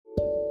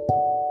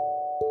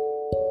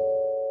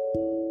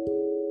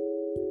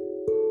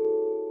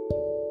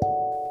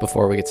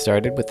Before we get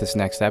started with this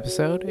next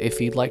episode, if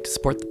you'd like to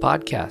support the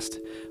podcast,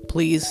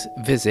 please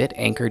visit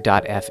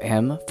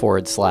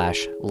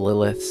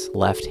anchor.fm/Lilith's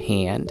Left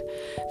Hand.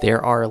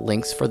 There are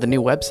links for the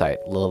new website,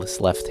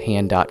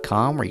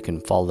 lilithslefthand.com, where you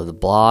can follow the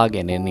blog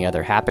and any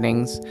other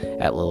happenings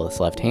at Lilith's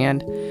Left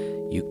Hand.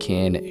 You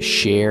can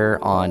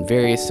share on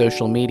various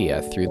social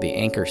media through the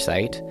Anchor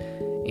site,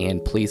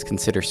 and please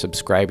consider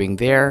subscribing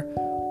there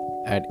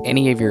at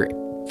any of your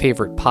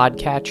favorite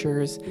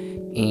podcatchers,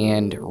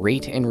 and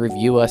rate and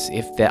review us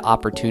if the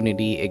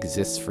opportunity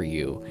exists for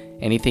you.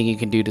 Anything you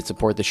can do to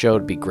support the show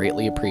would be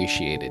greatly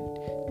appreciated.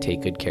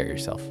 Take good care of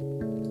yourself.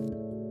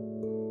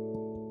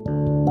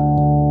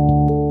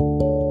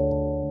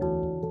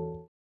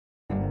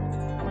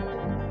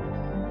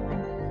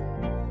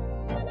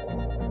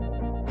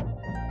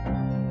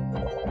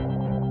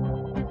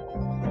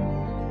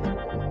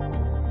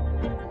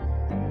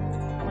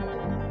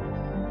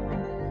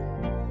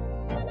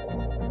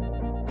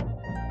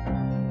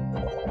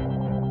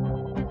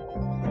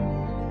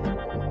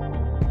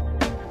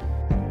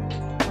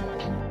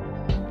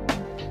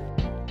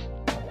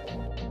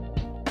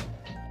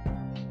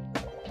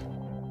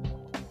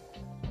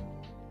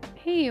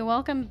 Hey,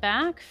 welcome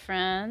back,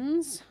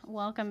 friends.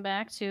 Welcome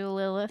back to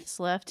Lilith's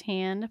Left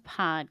Hand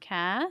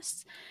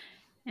podcast.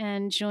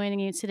 And joining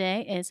you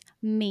today is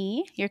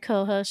me, your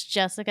co-host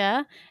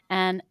Jessica,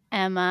 and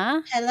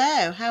Emma.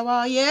 Hello, how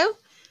are you?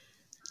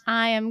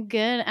 I am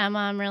good, Emma.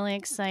 I'm really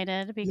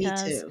excited Me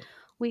because too.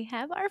 we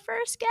have our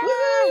first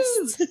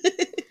guest.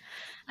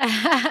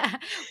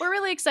 We're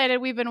really excited.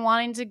 We've been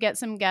wanting to get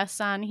some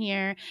guests on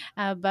here,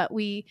 but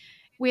we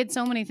had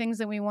so many things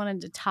that we wanted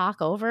to talk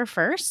over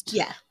first.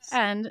 Yes.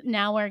 And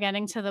now we're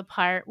getting to the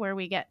part where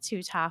we get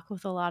to talk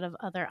with a lot of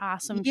other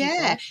awesome people.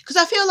 Yeah, because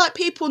I feel like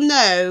people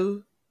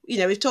know,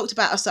 we've talked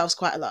about ourselves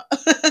quite a lot.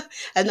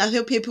 And I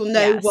feel people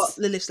know what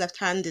Lilith's Left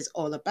Hand is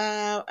all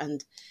about.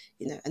 And,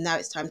 and now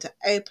it's time to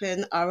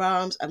open our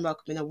arms and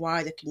welcome in a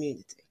wider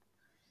community.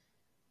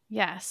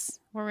 Yes,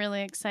 we're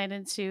really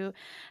excited to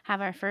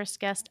have our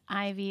first guest,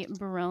 Ivy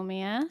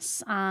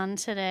Bromius, on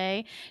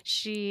today.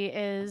 She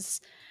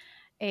is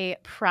a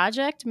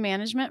project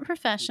management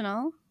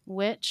professional,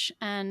 witch,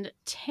 and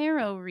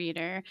tarot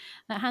reader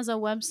that has a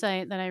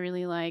website that I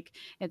really like.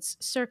 It's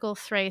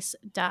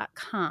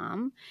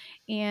circlethrace.com.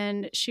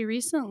 And she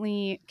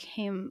recently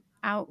came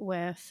out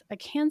with a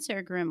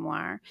cancer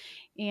grimoire,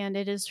 and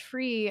it is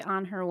free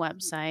on her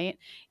website.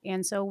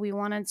 And so we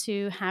wanted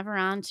to have her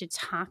on to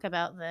talk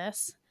about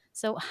this.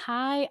 So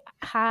hi,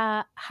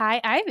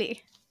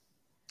 Ivy.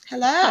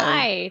 Hello.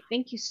 Hi,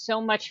 thank you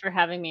so much for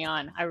having me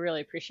on. I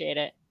really appreciate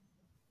it.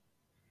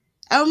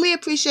 And we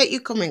appreciate you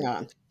coming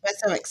on. We're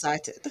so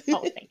excited.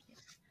 Oh,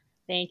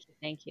 thank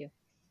you.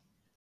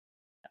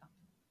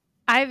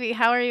 Ivy,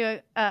 how are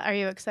you? Are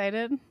you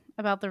excited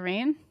about the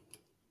rain?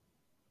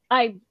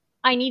 I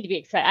need to be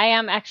excited. I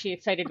am actually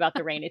excited about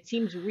the rain. It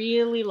seems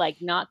really like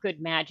not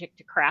good magic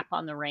to crap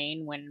on the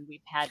rain when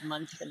we've had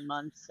months and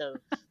months of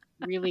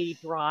really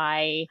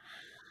dry,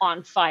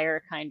 on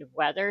fire kind of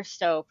weather.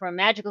 So from a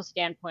magical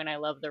standpoint, I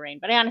love the rain,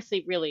 but I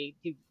honestly really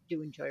do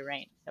enjoy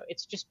rain. So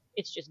it's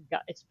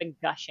been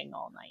gushing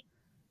all night.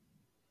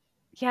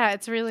 Yeah,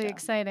 it's really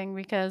exciting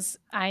because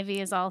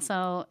Ivy is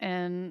also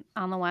on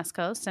the West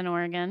Coast in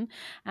Oregon,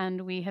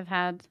 and we have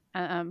had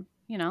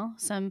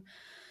some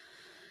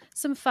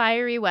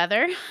fiery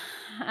weather,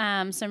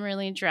 some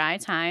really dry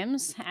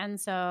times,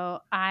 and so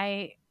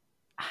I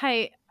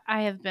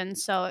have been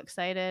so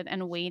excited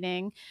and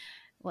waiting,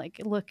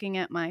 like looking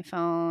at my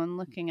phone,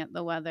 looking at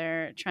the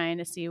weather, trying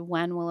to see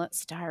when will it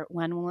start,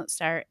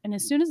 and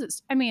as soon as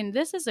this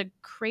is a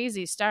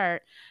crazy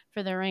start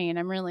for the rain.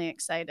 I'm really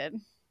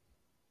excited.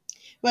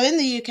 Well, in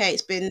the UK,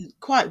 it's been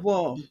quite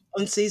warm,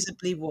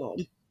 unseasonably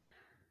warm.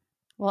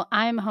 Well,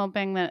 I'm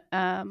hoping that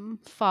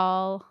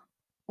fall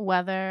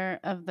weather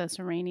of this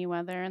rainy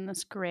weather and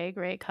this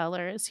gray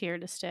color is here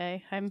to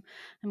stay. I'm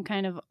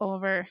kind of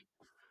over.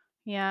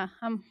 Yeah,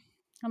 I'm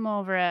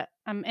over it.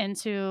 I'm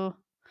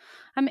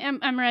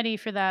ready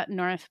for that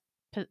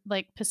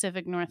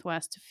Pacific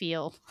Northwest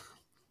feel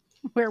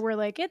where we're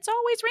like, it's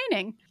always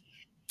raining.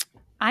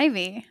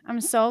 Ivy,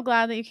 I'm so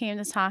glad that you came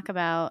to talk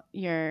about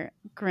your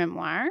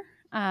grimoire.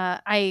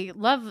 I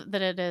love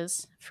that it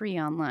is free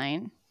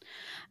online.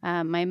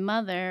 My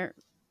mother,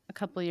 a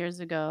couple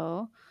years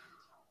ago,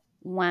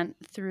 went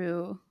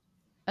through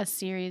a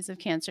series of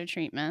cancer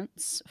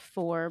treatments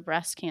for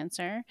breast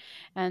cancer.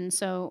 And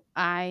so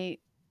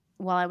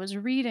while I was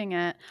reading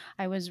it,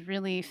 I was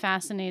really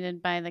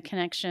fascinated by the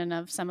connection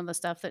of some of the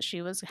stuff that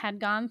she had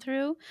gone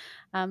through.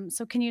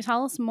 So can you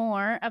tell us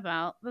more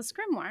about this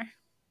grimoire?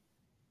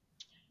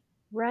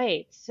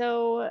 Right.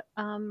 So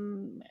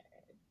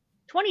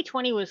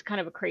 2020 was kind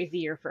of a crazy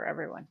year for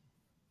everyone,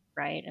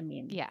 right? I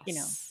mean,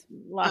 yes.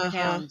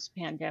 Lockdowns,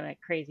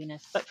 pandemic,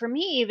 craziness. But for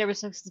me, there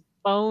was this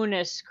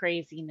bonus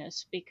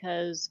craziness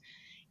because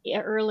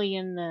early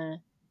in the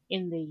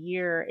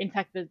year, in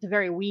fact, the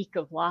very week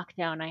of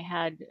lockdown, I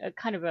had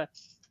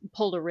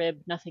pulled a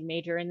rib, nothing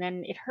major, and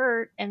then it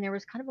hurt, and there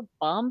was kind of a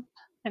bump.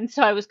 And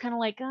so I was kind of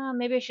like, oh,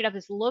 maybe I should have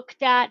this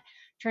looked at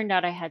turned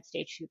out I had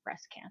stage 2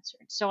 breast cancer.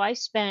 So I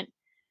spent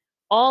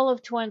all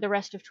of the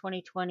rest of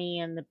 2020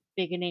 and the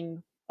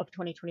beginning of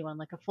 2021,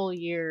 like a full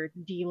year,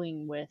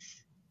 dealing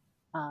with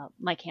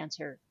my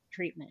cancer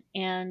treatment.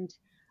 And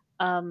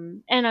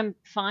I'm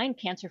fine,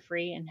 cancer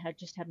free, and had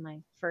just had my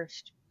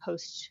first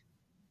post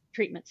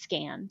treatment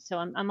scan, so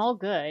I'm all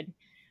good.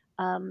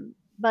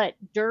 But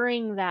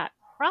during that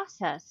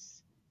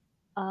process,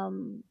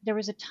 there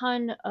was a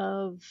ton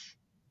of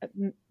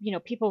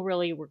people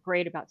really were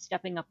great about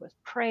stepping up with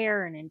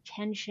prayer and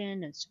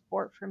intention and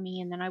support for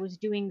me. And then I was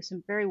doing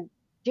some very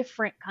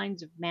different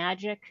kinds of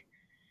magic,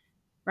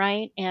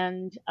 right?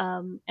 And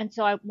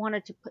so I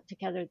wanted to put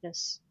together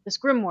this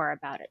grimoire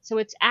about it. So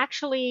it's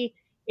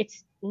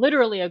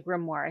literally a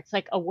grimoire. It's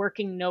like a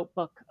working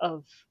notebook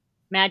of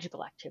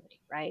magical activity,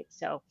 right?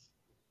 So,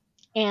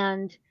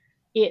 and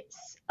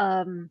it's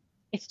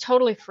it's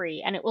totally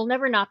free, and it will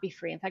never not be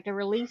free. In fact, I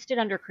released it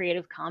under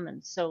Creative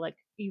Commons, so like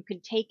you can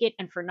take it,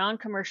 and for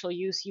non-commercial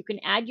use, you can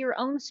add your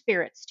own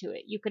spirits to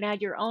it. You can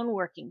add your own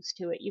workings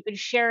to it. You can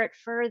share it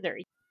further.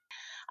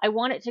 I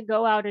want it to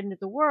go out into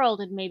the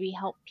world and maybe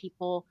help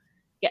people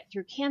get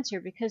through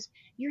cancer, because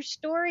your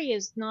story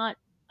is not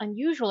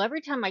unusual.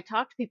 Every time I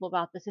talk to people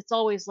about this, it's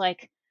always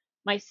like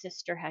my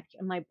sister had,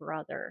 my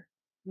brother,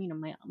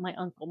 my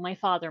uncle, my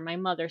father, my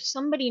mother,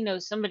 somebody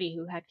knows somebody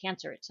who had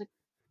cancer. It's like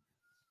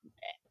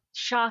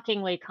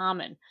shockingly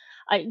common.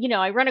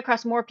 I run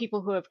across more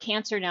people who have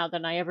cancer now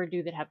than I ever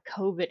do that have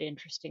COVID,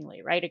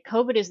 interestingly, right? And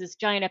COVID is this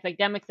giant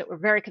epidemic that we're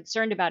very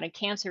concerned about, and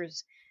cancer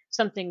is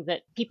something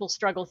that people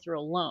struggle through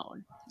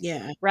alone.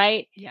 Yeah.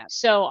 Right? Yeah.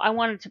 So I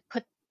wanted to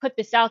put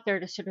this out there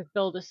to sort of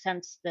build a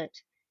sense that,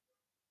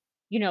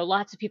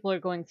 lots of people are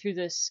going through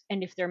this,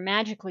 and if they're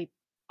magically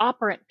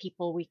operant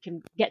people, we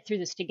can get through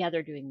this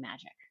together doing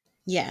magic.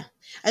 Yeah.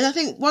 And I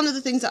think one of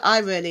the things that I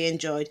really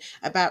enjoyed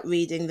about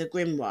reading the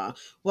grimoire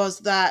was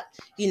that,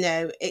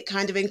 it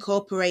kind of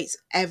incorporates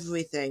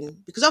everything.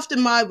 Because often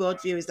my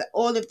worldview is that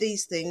all of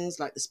these things,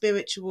 like the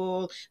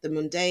spiritual, the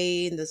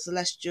mundane, the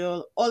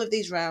celestial, all of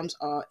these realms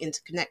are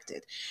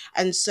interconnected.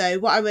 And so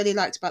what I really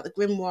liked about the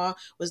grimoire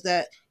was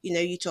that,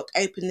 you talk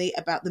openly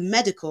about the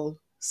medical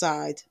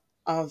side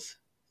of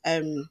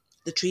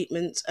the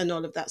treatments and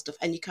all of that stuff,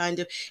 and you kind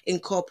of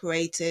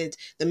incorporated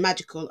the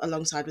magical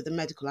alongside with the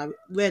medical. I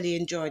really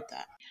enjoyed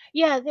that.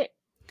 Yeah,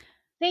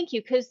 thank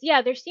you. Because,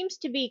 there seems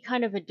to be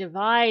kind of a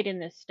divide in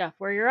this stuff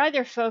where you're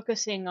either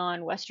focusing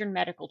on Western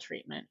medical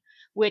treatment,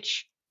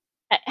 which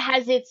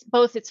has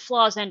both its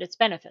flaws and its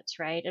benefits,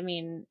 right? I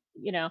mean,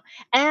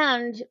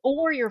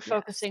 or you're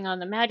focusing on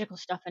the magical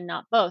stuff and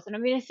not both. And I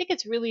mean, I think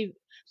it's really,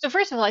 so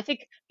first of all, I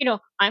think,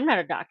 I'm not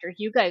a doctor.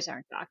 You guys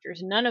aren't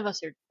doctors. None of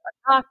us are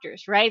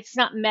doctors, right? It's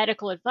not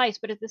medical advice.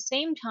 But at the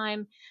same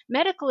time,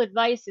 medical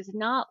advice is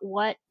not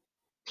what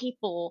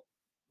people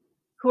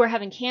who are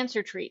having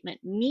cancer treatment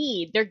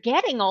need. They're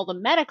getting all the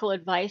medical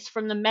advice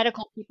from the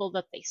medical people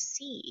that they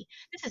see.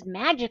 This is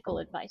magical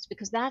advice,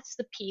 because that's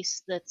the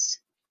piece that's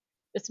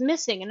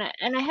missing.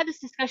 And I had this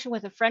discussion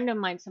with a friend of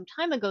mine some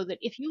time ago, that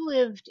if you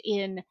lived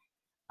in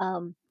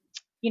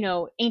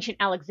ancient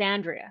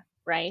Alexandria,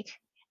 right,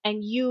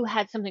 and you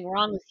had something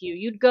wrong with you,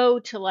 you'd go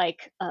to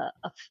like a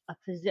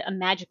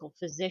magical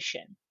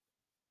physician,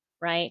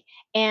 right,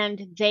 and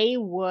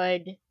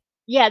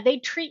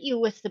they'd treat you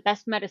with the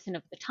best medicine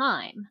of the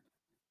time,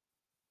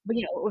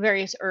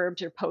 various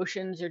herbs or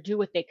potions, or do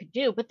what they could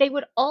do. But they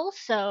would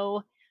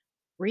also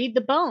read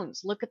the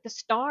bones, look at the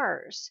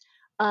stars,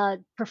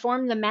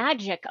 perform the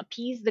magic,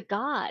 appease the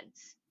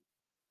gods,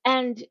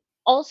 and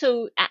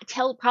also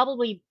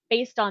probably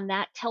based on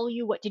that, tell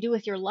you what to do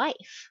with your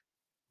life,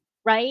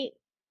 right?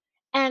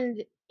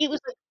 And it was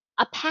like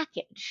a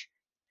package.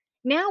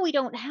 Now we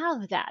don't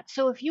have that.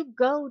 So if you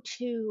go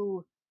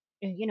to,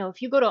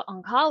 if you go to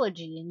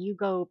oncology and you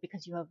go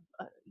because you have,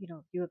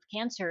 you have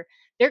cancer,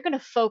 they're going to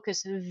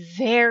focus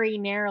very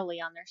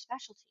narrowly on their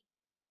specialty,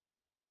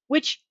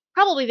 which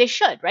probably they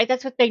should, right?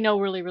 That's what they know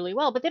really, really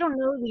well. But they don't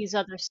know these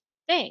other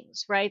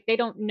things, right? They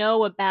don't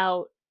know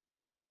about,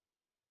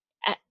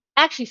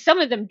 actually, some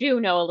of them do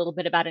know a little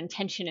bit about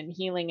intention and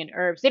healing and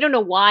herbs. They don't know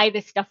why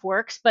this stuff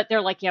works, but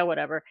they're like, yeah,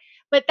 whatever.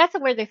 But that's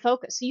where they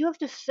focus. So you have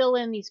to fill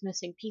in these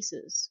missing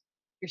pieces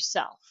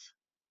yourself.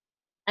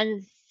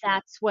 And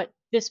that's what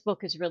this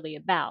book is really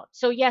about.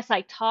 So yes,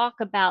 I talk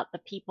about the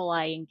people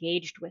I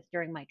engaged with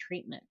during my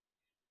treatment,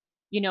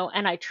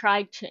 and I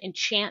tried to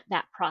enchant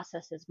that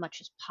process as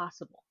much as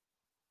possible,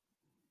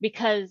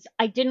 because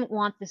I didn't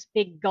want this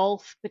big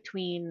gulf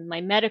between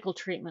my medical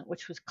treatment,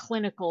 which was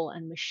clinical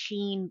and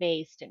machine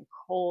based and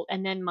cold,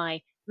 and then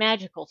my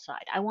magical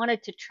side. I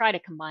wanted to try to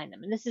combine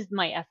them. And this is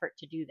my effort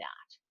to do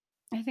that.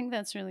 I think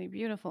that's really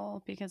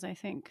beautiful, because I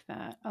think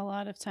that a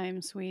lot of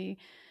times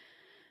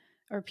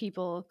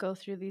people go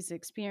through these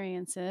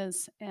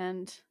experiences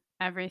and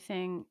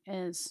everything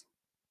is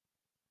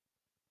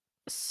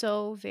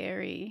so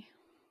very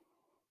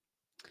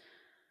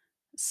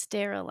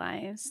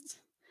sterilized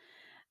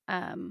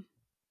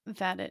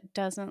that it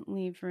doesn't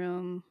leave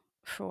room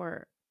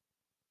for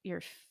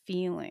your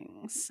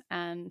feelings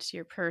and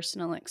your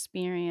personal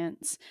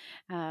experience.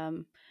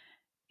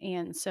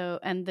 And so,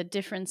 and the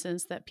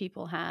differences that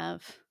people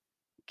have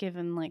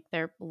given like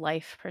their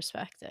life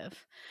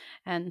perspective.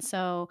 And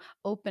so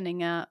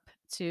opening up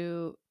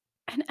to,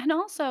 and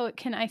also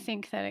I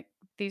think that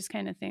these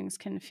kind of things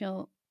can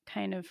feel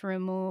kind of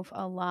remove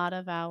a lot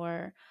of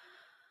our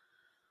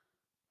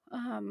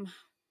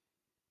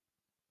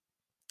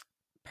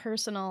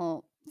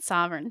personal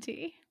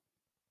sovereignty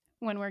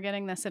when we're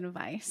getting this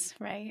advice,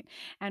 right?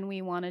 And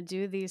we want to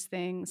do these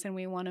things and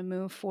we want to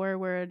move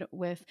forward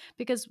with,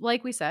 because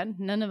like we said,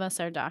 none of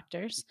us are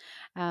doctors,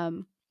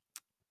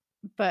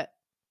 but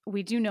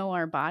we do know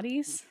our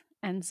bodies.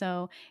 And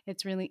so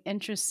it's really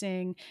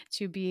interesting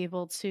to be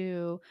able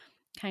to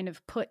kind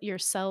of put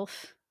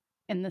yourself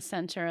in the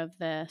center of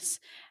this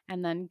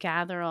and then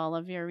gather all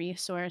of your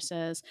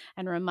resources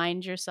and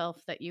remind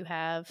yourself that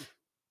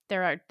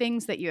there are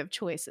things that you have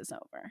choices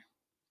over.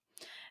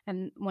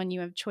 And when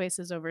you have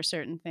choices over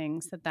certain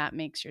things, that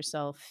makes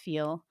yourself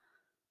feel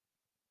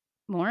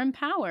more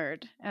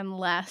empowered and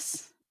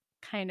less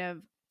kind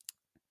of,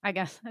 I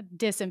guess,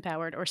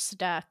 disempowered or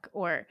stuck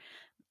or,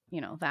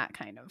 that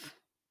kind of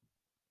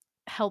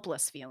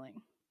helpless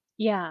feeling.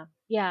 Yeah.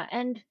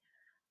 And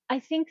I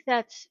think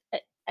that's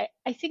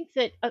I think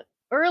that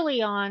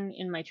early on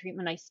in my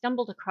treatment, I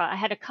stumbled across. I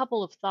had a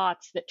couple of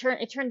thoughts that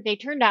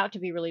turned out to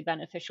be really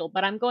beneficial.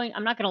 But I'm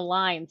not going to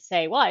lie and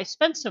say, well, I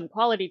spent some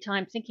quality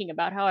time thinking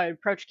about how I would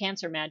approach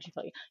cancer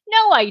magically.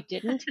 No, I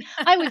didn't.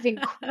 I was in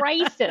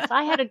crisis.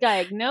 I had a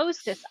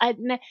diagnosis.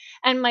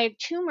 And my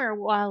tumor,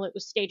 while it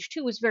was stage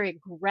 2, was very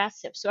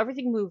aggressive. So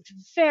everything moved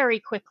very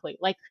quickly.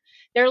 Like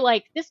they're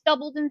like, this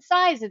doubled in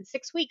size in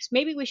 6 weeks.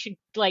 Maybe we should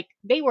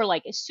they were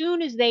like, as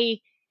soon as I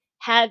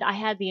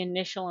had the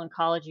initial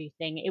oncology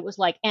thing, it was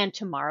like, and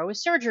tomorrow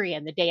is surgery,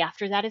 and the day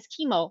after that is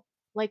chemo,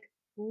 like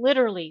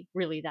literally,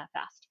 really that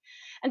fast.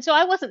 And so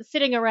I wasn't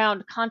sitting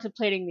around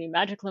contemplating the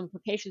magical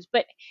implications,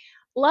 but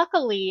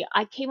luckily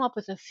I came up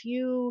with a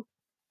few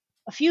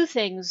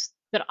things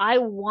that I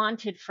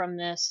wanted from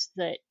this,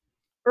 that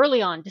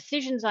early on,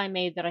 decisions I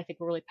made that I think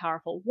were really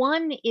powerful.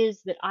 One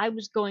is that I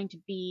was going to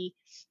be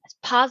as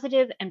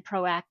positive and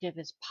proactive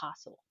as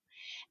possible.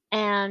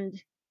 And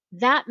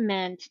that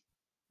meant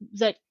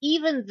that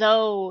even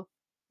though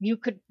you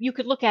could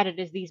look at it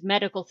as these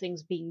medical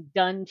things being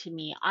done to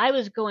me, I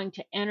was going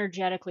to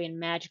energetically and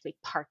magically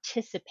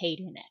participate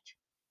in it.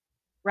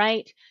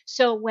 Right?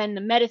 So when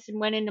the medicine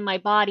went into my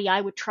body,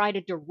 I would try to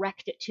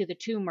direct it to the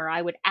tumor.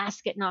 I would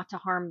ask it not to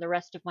harm the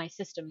rest of my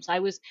systems. I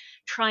was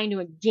trying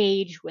to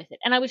engage with it,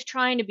 and I was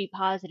trying to be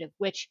positive,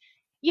 which,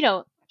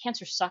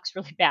 cancer sucks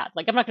really bad.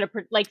 Like, I'm not going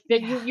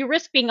to you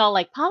risk being all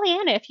like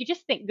Pollyanna if you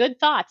just think good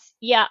thoughts.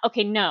 Yeah,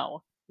 okay,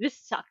 no, this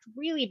sucked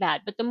really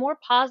bad. But the more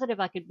positive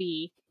I could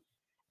be,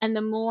 and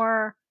the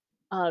more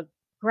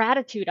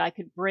gratitude I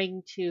could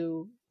bring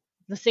to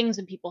the things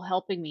and people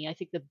helping me, I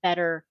think the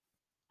better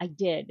I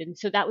did. And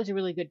so that was a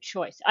really good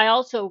choice. It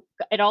also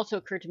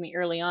occurred to me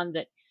early on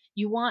that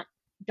you want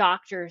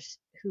doctors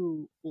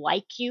who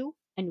like you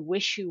and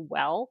wish you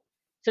well.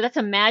 So that's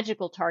a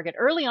magical target.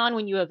 Early on,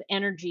 when you have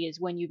energy, is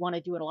when you want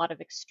to do a lot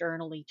of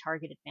externally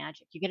targeted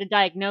magic. You get a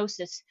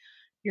diagnosis.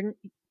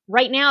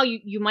 Right now,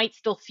 you might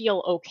still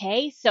feel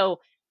okay. So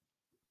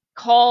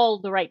call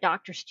the right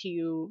doctors to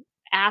you,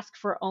 ask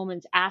for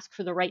omens, ask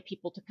for the right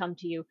people to come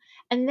to you.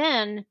 And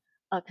then,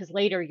 because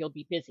later you'll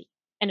be busy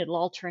and it'll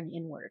all turn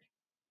inward.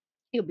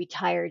 You'll be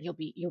tired. You'll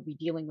be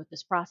dealing with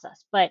this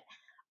process. But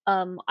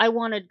I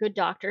wanted good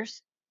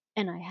doctors,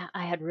 and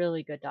I had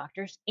really good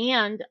doctors,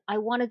 and I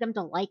wanted them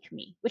to like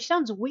me, which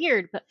sounds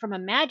weird, but from a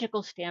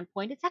magical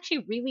standpoint, it's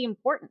actually really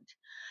important.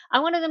 I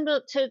wanted them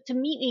to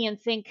meet me and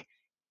think,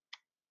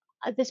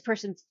 this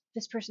person's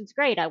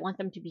great. I want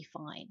them to be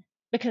fine,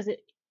 because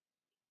it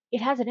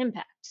has an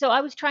impact. So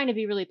I was trying to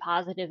be really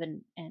positive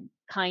and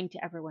kind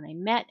to everyone I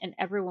met, and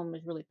everyone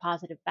was really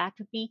positive back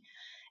with me.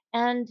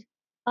 And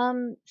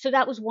so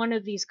that was one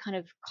of these kind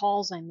of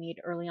calls I made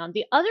early on.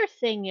 The other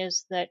thing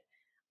is that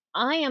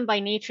I am by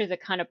nature the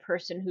kind of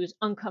person who's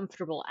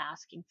uncomfortable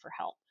asking for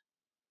help.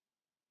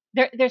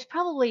 There's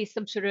probably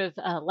some sort of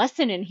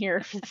lesson in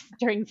here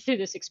through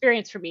this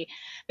experience for me,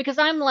 because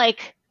I'm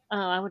like,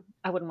 I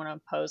wouldn't want to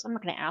impose. I'm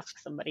not going to ask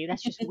somebody.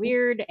 That's just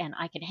weird, and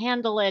I can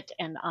handle it,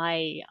 and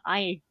I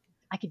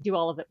could do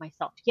all of it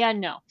myself. Yeah,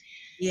 no.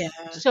 Yeah.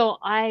 So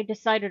I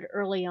decided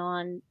early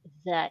on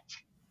that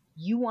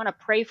you want to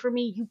pray for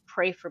me, you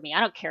pray for me. I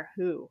don't care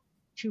to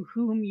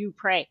whom you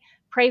pray.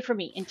 Pray for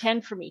me,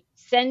 intend for me,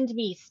 send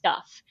me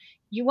stuff.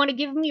 You want to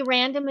give me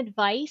random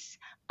advice?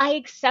 I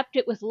accept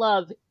it with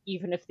love,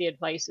 even if the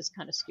advice is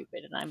kind of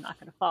stupid and I'm not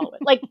going to follow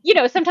it. Like,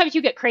 sometimes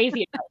you get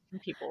crazy advice from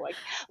people, like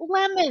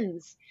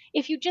lemons.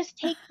 If you just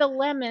take the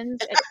lemons,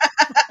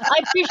 I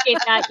appreciate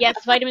that.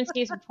 Yes, vitamin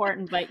C is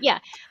important, but yeah.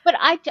 But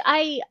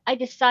I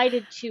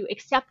decided to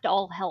accept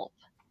all help,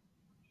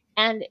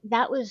 and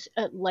that was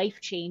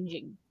life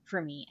changing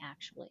for me,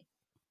 actually.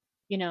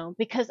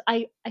 Because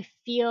I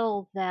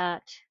feel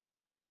that,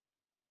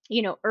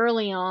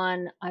 early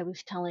on, I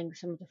was telling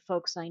some of the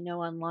folks I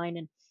know online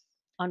and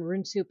on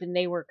Rune Soup, and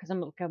they were, because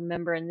I'm like a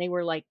member, and they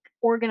were like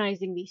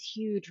organizing these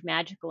huge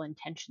magical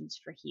intentions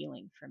for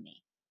healing for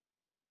me.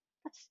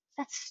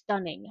 that's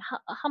stunning.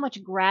 How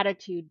much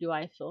gratitude do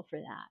I feel for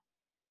that?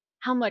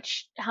 How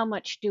much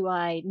do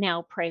I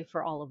now pray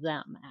for all of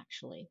them,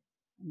 actually,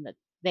 and that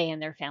they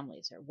and their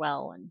families are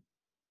well and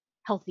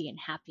healthy and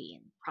happy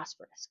and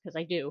prosperous, because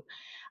I do.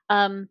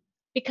 Um,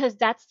 because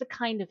that's the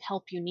kind of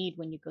help you need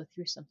when you go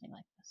through something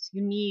like this.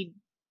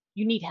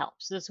 You need help.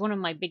 So that's one of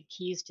my big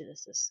keys to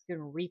this, is going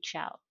to reach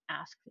out,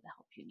 ask for the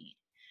help you need.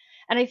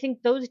 And I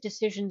think those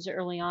decisions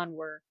early on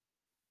were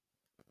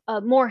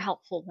more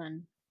helpful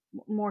than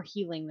more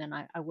healing than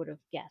I would have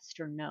guessed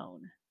or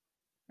known,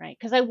 right?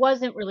 Because I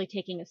wasn't really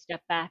taking a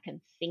step back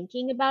and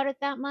thinking about it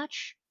that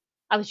much.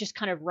 I was just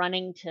kind of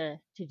running to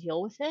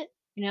deal with it,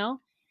 you know.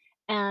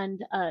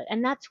 And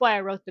that's why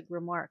I wrote the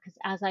grimoire, because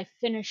as I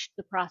finished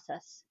the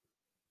process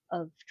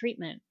of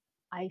treatment,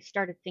 I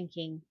started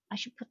thinking I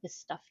should put this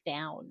stuff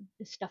down.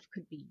 This stuff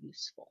could be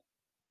useful.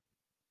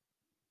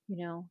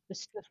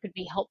 This stuff could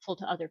be helpful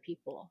to other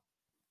people.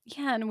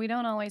 Yeah, and we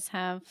don't always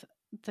have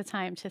the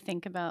time to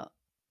think about,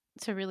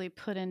 to really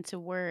put into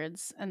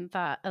words and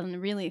thought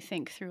and really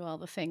think through all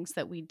the things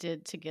that we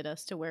did to get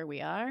us to where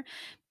we are.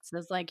 So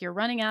it's like you're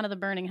running out of the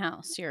burning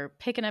house, you're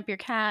picking up your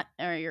cat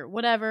or your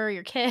whatever,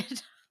 your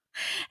kid,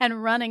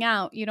 and running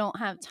out. You don't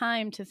have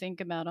time to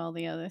think about all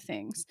the other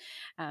things.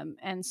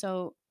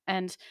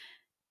 And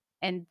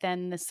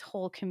then this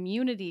whole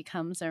community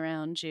comes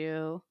around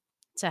you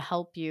to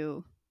help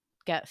you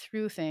get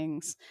through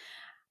things.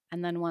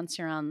 And then once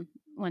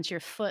your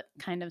foot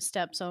kind of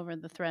steps over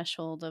the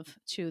threshold of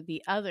to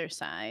the other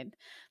side,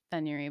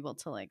 then you're able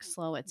to like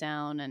slow it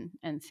down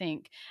and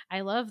think.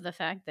 I love the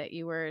fact that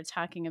you were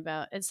talking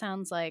about, it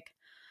sounds like,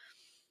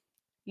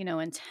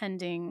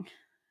 intending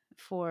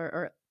for,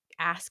 or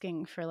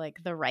asking for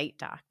like the right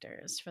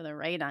doctors, for the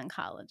right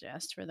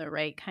oncologist, for the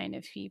right kind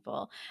of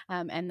people,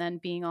 and then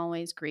being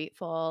always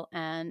grateful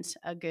and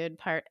a good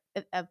part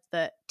of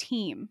the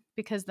team,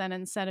 because then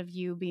instead of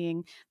you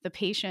being the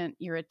patient,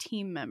 you're a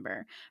team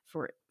member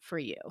for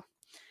you.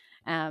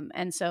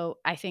 And so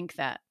I think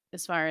that,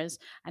 as far as,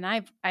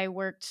 and I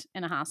worked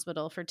in a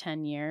hospital for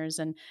 10 years,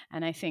 and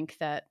I think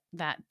that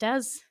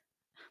does,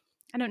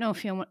 I don't know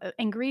if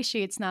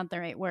ingratiate's not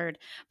the right word,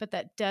 but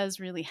that does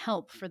really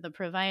help for the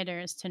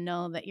providers to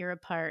know that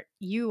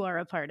you are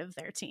a part of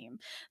their team.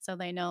 So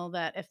they know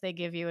that if they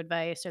give you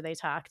advice or they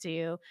talk to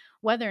you,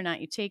 whether or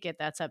not you take it,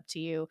 that's up to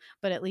you,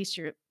 but at least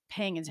you're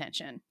paying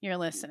attention, you're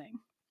listening.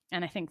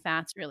 And I think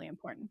that's really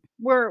important.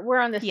 We're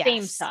on the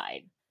same Yes,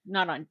 side,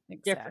 not on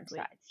different exactly.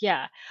 sides.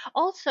 Yeah.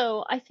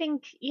 Also, I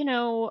think,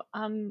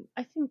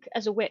 I think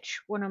as a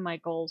witch, one of my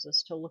goals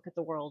is to look at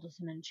the world as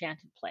an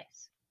enchanted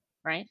place,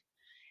 right?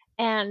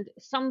 And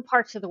some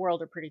parts of the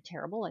world are pretty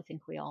terrible, I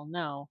think we all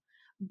know.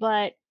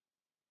 But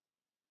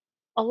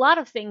a lot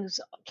of things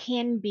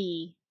can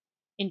be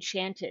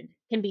enchanted,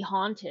 can be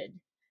haunted,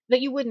 that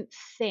you wouldn't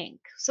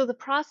think. So the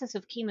process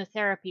of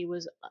chemotherapy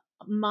was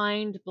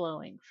mind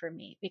blowing for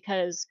me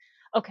because,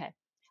 okay,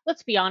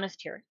 let's be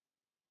honest here.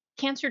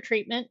 Cancer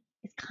treatment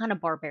is kind of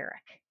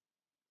barbaric.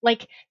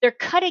 Like, they're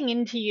cutting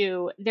into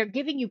you, they're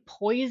giving you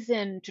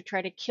poison to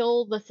try to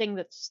kill the thing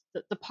that's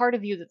the part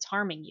of you that's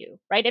harming you,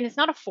 right? And it's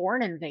not a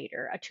foreign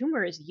invader. A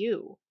tumor is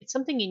you. It's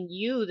something in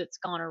you that's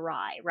gone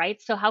awry,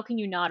 right? So how can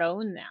you not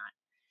own that?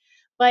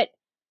 But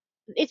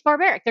it's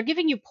barbaric. They're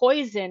giving you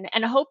poison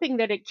and hoping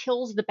that it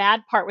kills the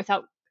bad part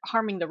without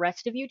harming the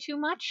rest of you too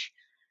much.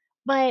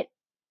 But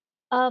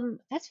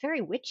that's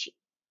very witchy.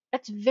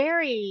 That's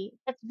very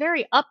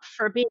up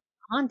for being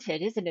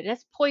haunted, isn't it?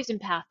 That's poison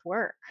path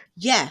work.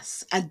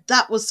 Yes, and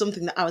that was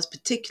something that I was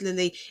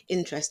particularly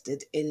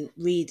interested in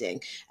reading,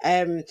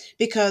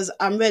 because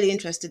I'm really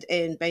interested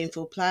in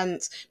baneful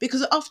plants,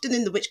 because often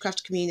in the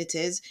witchcraft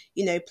communities,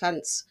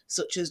 plants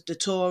such as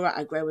datura,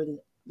 I grow and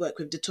work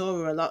with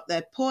datura a lot,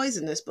 they're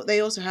poisonous, but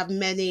they also have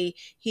many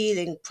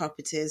healing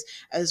properties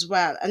as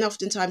well. And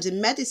oftentimes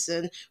in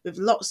medicine, with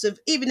lots of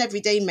even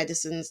everyday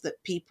medicines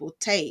that people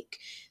take,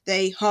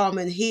 they harm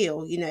and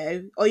heal.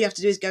 All you have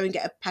to do is go and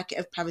get a packet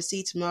of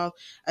paracetamol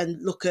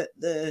and look at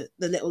the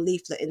little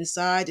leaflet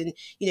inside, and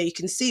you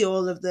can see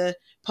all of the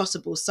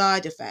possible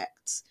side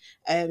effects.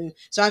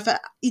 So I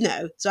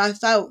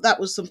felt that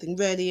was something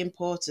really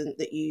important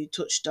that you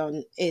touched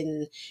on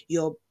in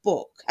your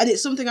book, and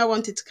it's something I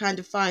wanted to kind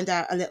of find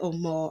out a little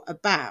more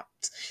about.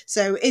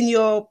 So in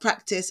your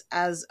practice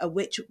as a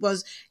witch,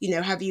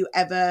 have you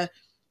ever,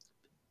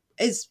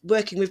 is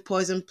working with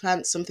poison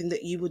plants something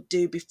that you would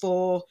do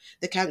before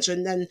the cancer,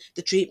 and then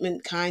the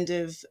treatment kind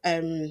of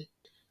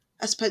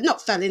I suppose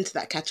not fell into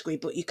that category,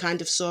 but you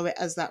kind of saw it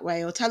as that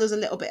way? Or tell us a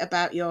little bit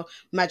about your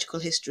magical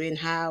history and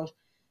how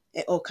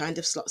it all kind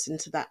of slots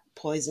into that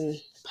poison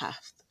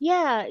path.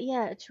 Yeah,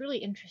 yeah, it's really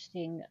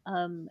interesting.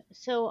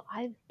 So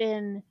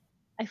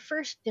I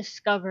first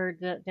discovered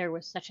that there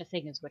was such a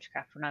thing as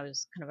witchcraft when I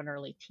was kind of an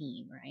early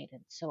teen, right?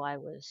 And so I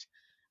was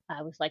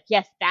like,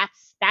 yes,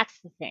 that's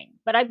the thing.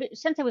 But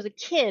since I was a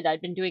kid,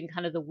 I'd been doing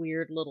kind of the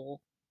weird little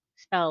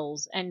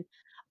spells. And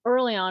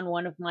early on,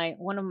 one of my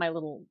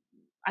little,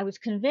 I was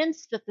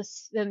convinced that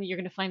this, and you're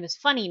going to find this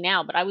funny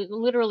now, but I was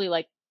literally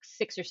like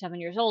 6 or 7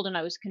 years old, and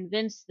I was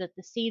convinced that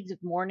the seeds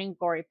of morning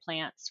glory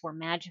plants were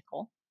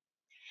magical.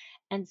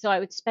 And so I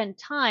would spend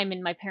time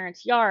in my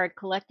parents' yard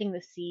collecting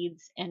the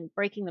seeds and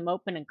breaking them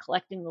open and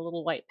collecting the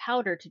little white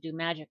powder to do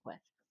magic with.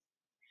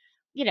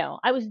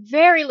 I was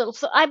very little,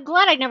 so I'm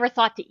glad I never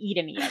thought to eat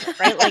any of it,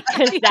 right? Like,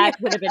 because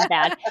that would have been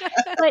bad.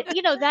 But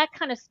that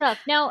kind of stuff.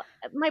 Now,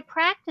 my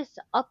practice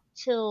up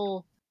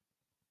till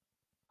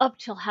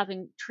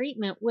having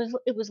treatment was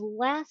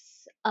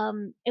less. I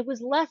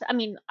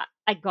mean,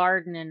 I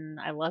garden and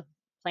I love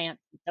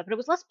plants and stuff, but it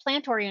was less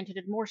plant oriented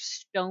and more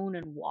stone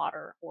and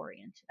water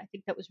oriented. I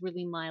think that was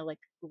really my like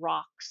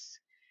rocks,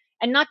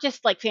 and not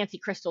just like fancy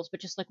crystals,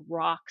 but just like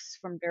rocks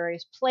from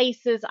various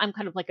places. I'm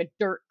kind of like a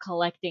dirt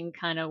collecting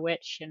kind of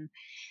witch,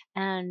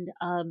 and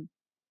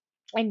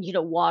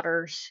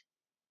waters,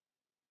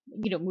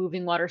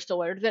 moving water, still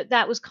water.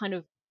 That was kind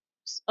of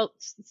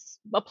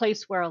a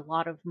place where a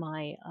lot of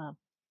my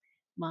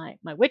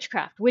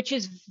witchcraft, which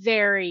is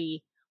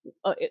very,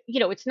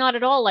 it's not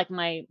at all like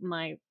my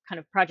kind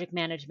of project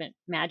management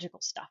magical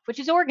stuff, which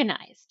is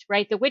organized,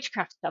 right? The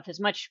witchcraft stuff is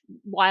much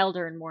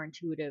wilder and more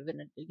intuitive,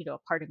 and a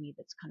part of me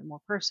that's kind of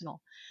more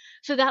personal.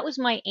 So that was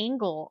my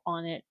angle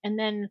on it, and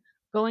then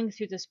going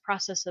through this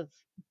process of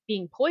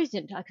being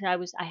poisoned,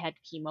 because I had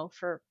chemo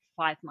for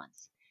 5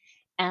 months,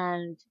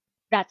 and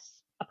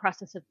that's a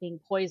process of being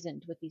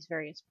poisoned with these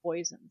various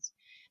poisons.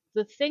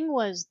 The thing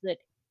was that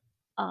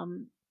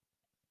um,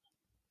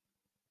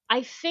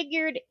 I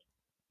figured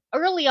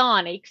early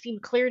on, it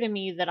seemed clear to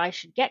me that I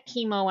should get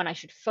chemo and I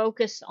should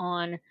focus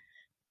on,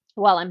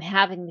 while I'm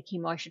having the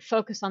chemo, I should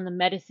focus on the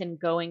medicine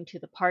going to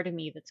the part of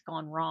me that's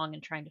gone wrong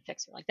and trying to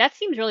fix it. Like, that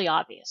seems really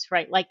obvious,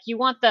 right? Like, you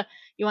want the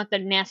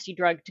nasty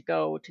drug to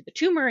go to the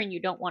tumor, and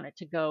you don't want it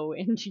to go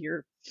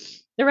into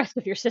the rest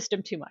of your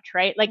system too much,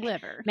 right? Like,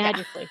 liver,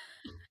 magically.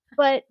 Yeah.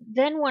 But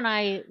then when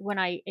I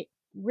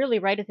really,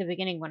 right at the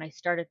beginning, when I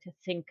started to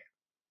think,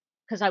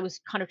 because I was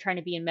kind of trying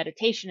to be in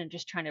meditation and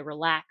just trying to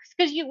relax,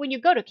 because when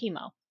you go to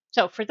chemo,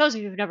 so for those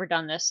of you who've never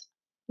done this,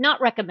 not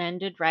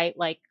recommended, right?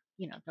 Like,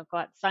 don't go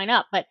out and sign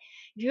up. But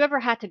if you ever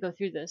had to go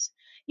through this,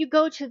 you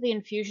go to the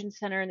infusion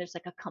center and there's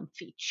like a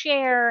comfy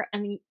chair,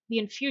 and the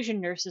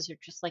infusion nurses are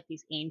just like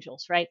these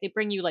angels, right? They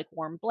bring you like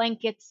warm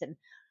blankets and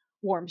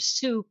warm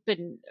soup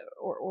and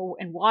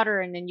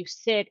water, and then you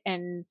sit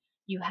and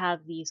you have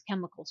these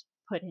chemicals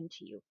put into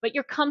you. But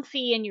you're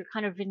comfy and you're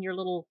kind of in your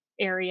little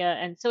area,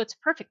 and so it's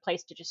a perfect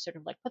place to just sort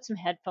of like put some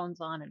headphones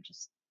on and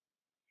just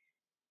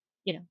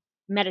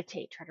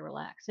meditate, try to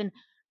relax.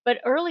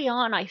 But early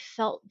on, I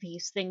felt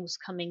these things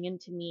coming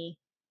into me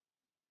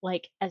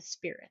like as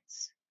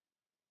spirits,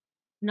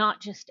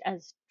 not just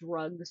as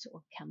drugs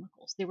or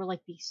chemicals. They were like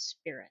these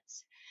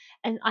spirits.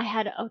 And I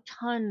had a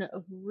ton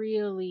of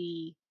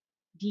really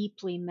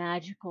deeply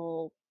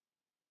magical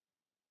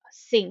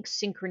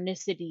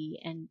synchronicity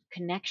and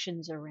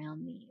connections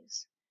around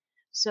these.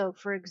 So,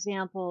 for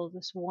example,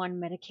 this one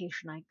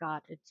medication I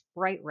got, it's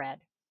bright red,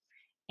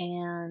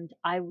 and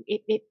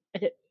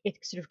it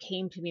sort of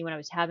came to me when I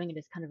was having it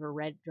as kind of a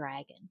red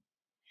dragon.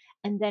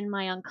 And then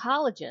my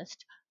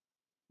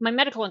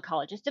medical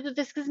oncologist,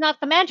 this is not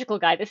the magical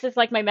guy. This is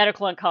like my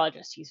medical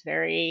oncologist. He's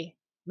very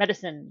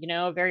medicine,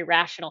 very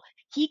rational.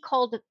 He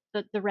called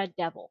it the red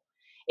devil.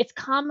 It's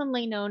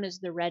commonly known as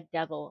the red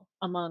devil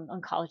among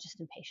oncologists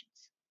and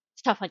patients.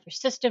 It's tough on your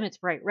system. It's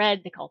bright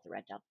red. They call it the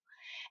red devil.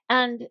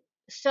 And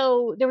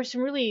so there were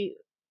some really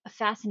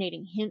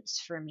fascinating hints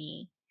for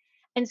me.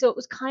 And so it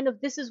was kind of,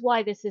 this is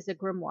why this is a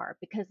grimoire,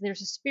 because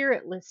there's a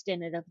spirit list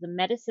in it of the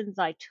medicines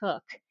I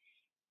took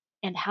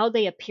and how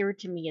they appeared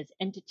to me as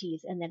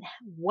entities, and then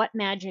what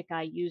magic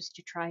I used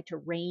to try to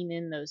rein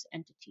in those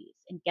entities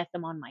and get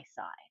them on my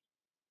side.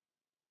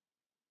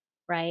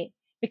 Right?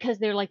 Because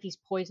they're like these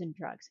poison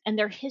drugs, and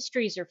their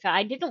histories are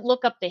I didn't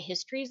look up the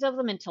histories of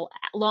them until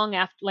long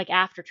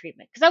after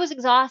treatment, because I was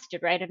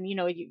exhausted, right? And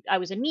I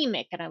was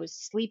anemic and I was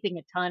sleeping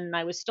a ton, and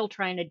I was still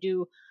trying to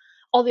do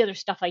all the other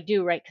stuff I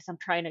do, right? Because I'm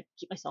trying to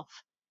keep myself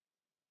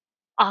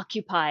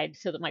occupied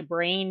so that my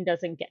brain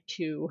doesn't get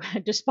too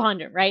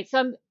despondent, right?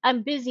 So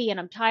I'm busy and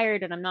I'm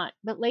tired and I'm not.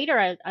 But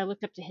later I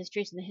looked up the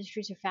histories, and the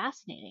histories are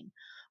fascinating.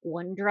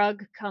 One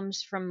drug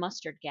comes from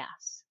mustard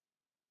gas,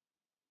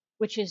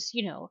 which is,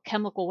 a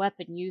chemical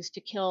weapon used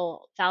to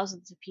kill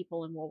thousands of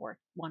people in World War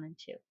I and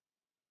II.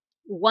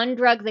 One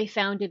drug they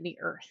found in the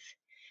earth.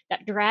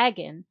 That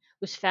dragon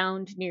was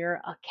found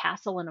near a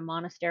castle and a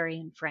monastery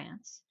in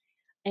France,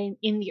 and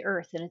in the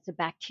earth, and it's a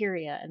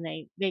bacteria, and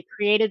they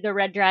created the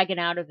red dragon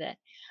out of it.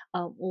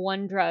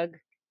 One drug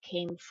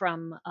came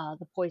from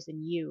the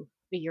poison yew,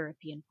 the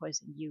European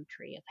poison yew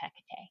tree of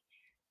Hecate,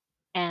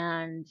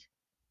 and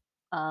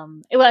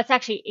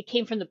it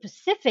came from the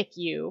Pacific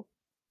yew,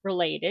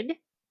 related.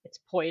 It's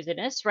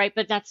poisonous, right?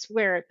 But that's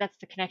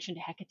the connection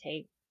to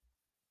Hecate,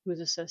 who's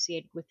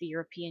associated with the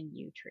European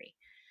yew tree.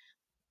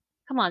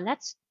 Come on,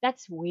 that's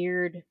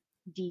weird,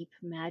 deep,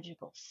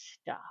 magical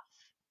stuff.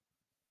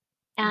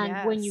 And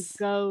yes. when you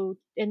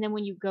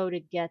go to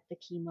get the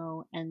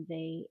chemo, and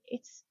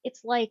it's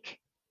like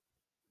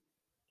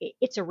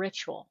it's a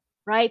ritual.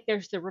 right?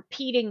 There's the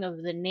repeating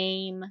of the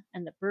name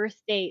and the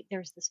birth date.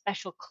 There's the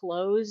special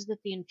clothes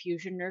that the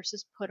infusion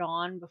nurses put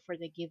on before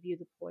they give you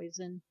the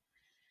poison.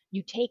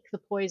 You take the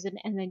poison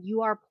and then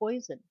you are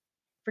poisoned.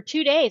 For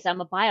 2 days,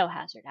 I'm a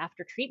biohazard.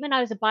 After treatment,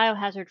 I was a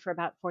biohazard for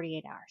about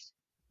 48 hours.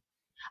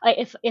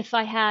 If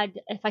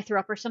I threw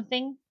up or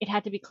something, it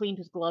had to be cleaned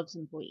with gloves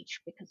and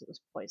bleach because it was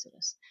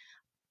poisonous.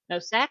 No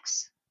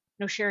sex,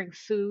 no sharing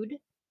food,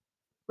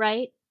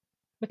 right?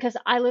 Because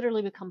I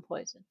literally become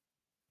poison.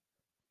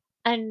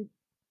 And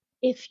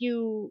if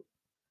you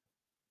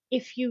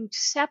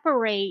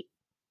separate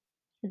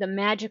the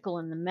magical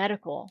and the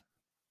medical,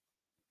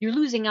 you're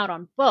losing out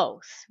on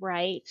both,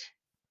 right?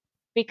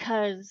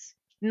 Because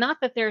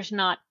not that there's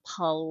not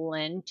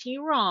plenty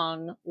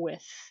wrong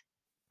with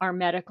our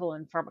medical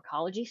and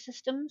pharmacology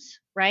systems,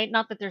 right?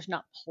 Not that there's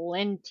not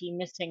plenty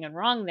missing and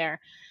wrong there,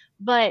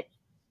 but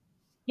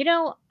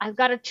I've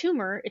got a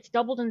tumor. It's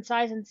doubled in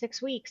size in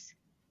 6 weeks.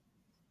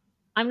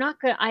 I'm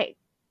not gonna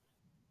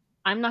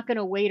I'm not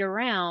gonna wait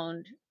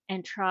around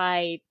and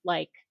try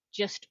like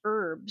just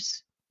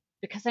herbs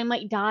because I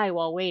might die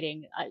while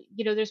waiting.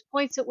 There's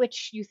points at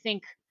which you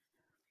think,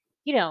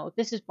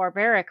 this is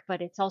barbaric,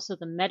 but it's also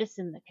the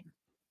medicine that can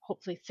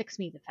hopefully fix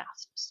me the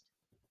fastest.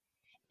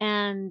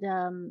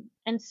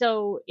 And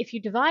so if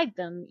you divide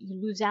them,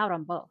 you lose out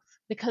on both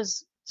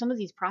because some of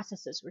these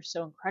processes were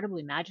so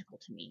incredibly magical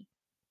to me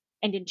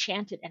and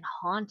enchanted and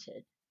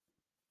haunted.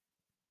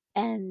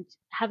 And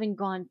having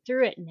gone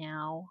through it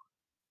now,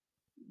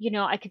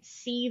 I could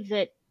see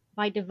that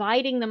by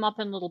dividing them up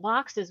in little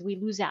boxes, we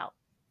lose out,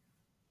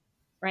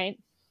 right?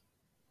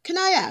 Can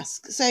I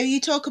ask? So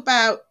you talk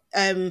about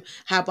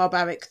how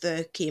barbaric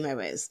the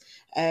chemo is,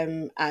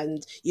 and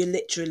you're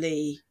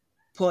literally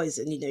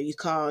poison. You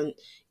can't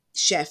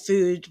share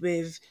food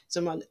with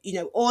someone.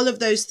 All of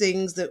those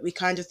things that we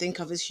kind of think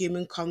of as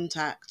human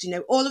contact.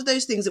 All of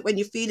those things that when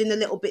you're feeling a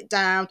little bit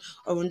down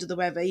or under the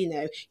weather,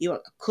 you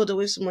want a cuddle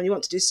with someone, you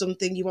want to do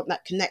something, you want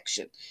that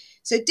connection.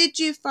 So did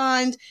you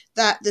find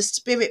that the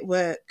spirit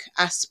work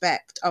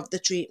aspect of the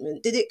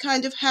treatment, did it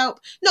kind of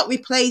help, not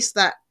replace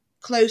that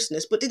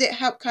closeness, but did it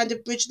help kind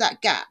of bridge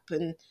that gap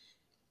and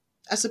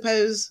I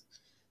suppose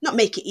not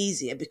make it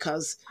easier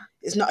because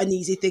it's not an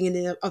easy thing in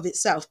and of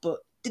itself, but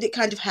did it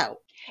kind of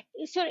help?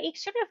 So it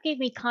sort of gave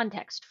me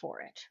context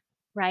for it,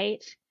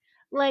 right?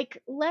 Like,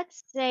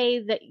 let's say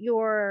that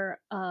you're,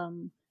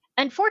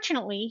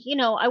 unfortunately,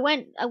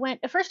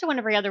 at first I went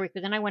every other week,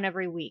 but then I went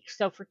every week.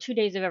 So for 2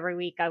 days of every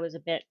week, I was a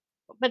bit,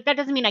 but that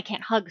doesn't mean I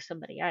can't hug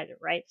somebody either,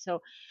 right?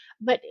 So,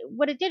 but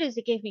what it did is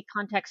it gave me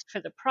context for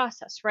the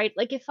process, right?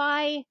 Like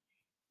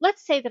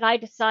let's say that I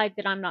decide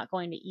that I'm not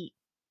going to eat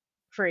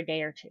for a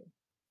day or two.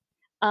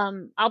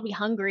 I'll be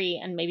hungry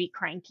and maybe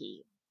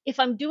cranky. If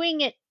I'm doing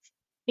it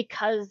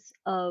because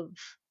of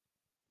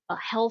a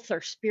health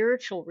or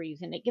spiritual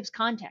reason, it gives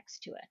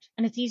context to it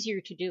and it's easier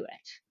to do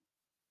it,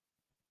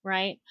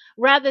 right?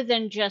 Rather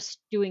than just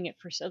doing it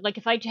for, like,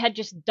 if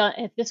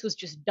this was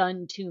just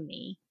done to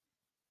me,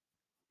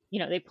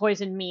 they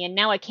poisoned me and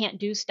now I can't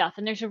do stuff.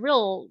 And there's a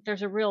real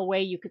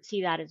way you could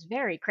see that as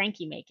very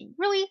cranky making.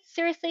 Really?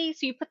 Seriously?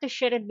 So you put the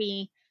shit in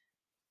me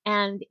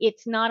and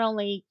it's not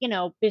only,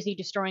 busy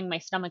destroying my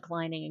stomach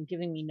lining and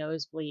giving me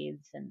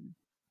nosebleeds and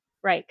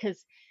right.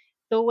 Cause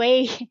the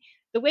way,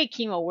 the way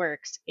chemo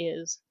works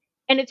is,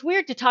 and it's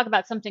weird to talk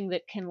about something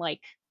that can like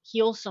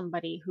heal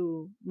somebody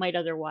who might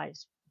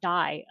otherwise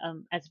die,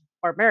 as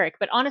barbaric,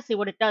 but honestly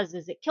what it does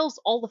is it kills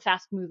all the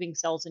fast moving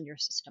cells in your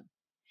system.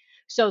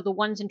 So the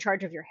ones in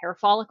charge of your hair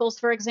follicles,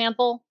 for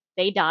example,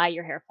 they die,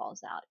 your hair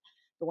falls out.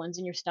 The ones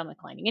in your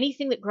stomach lining,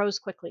 anything that grows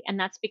quickly, and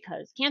that's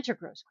because cancer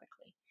grows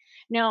quickly.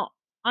 Now,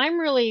 I'm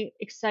really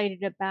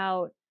excited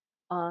about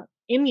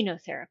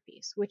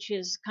immunotherapies, which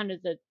is kind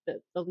of the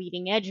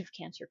leading edge of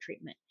cancer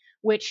treatment,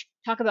 which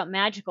talk about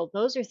magical.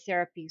 Those are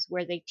therapies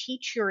where they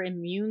teach your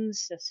immune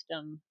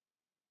system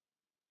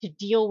to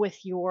deal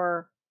with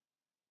your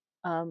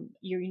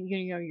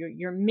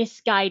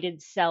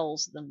misguided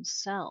cells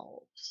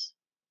themselves.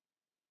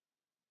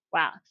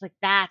 Wow, it's like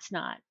that's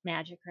not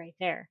magic right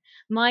there.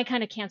 My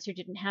kind of cancer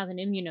didn't have an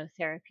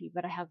immunotherapy,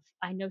 but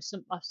I know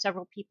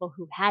several people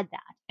who had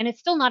that, and it's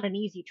still not an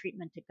easy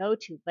treatment to go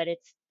to, but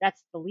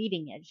that's the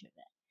leading edge of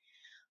it.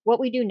 What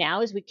we do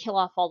now is we kill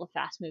off all the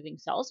fast moving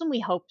cells, and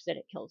we hope that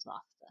it kills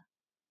off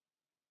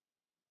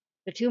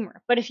the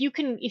tumor. But if you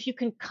can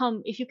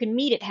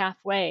meet it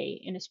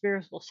halfway in a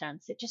spiritual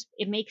sense,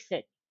 it makes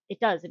it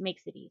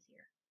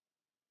easier,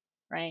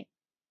 right?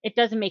 It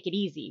doesn't make it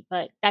easy,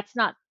 but that's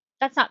not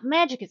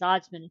magic is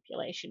odds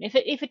manipulation. If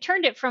it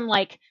turned it from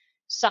like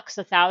sucks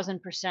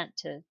 1,000%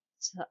 to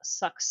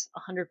sucks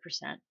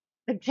 100%,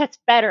 like that's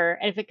better.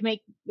 And if it can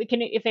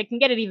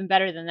get it even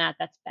better than that,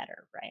 that's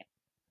better, right?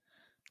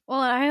 Well,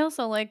 I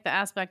also like the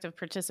aspect of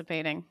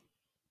participating.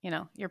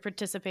 You're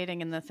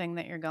participating in the thing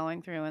that you're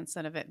going through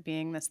instead of it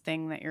being this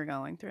thing that you're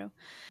going through.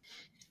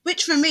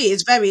 Which for me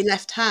is very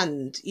left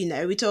hand.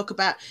 We talk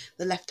about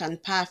the left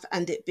hand path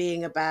and it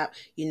being about,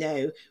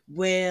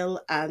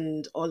 will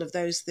and all of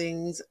those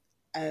things,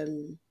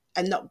 and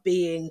not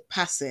being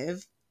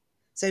passive.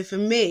 So for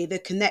me, the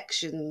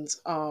connections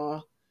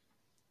are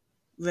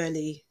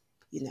really,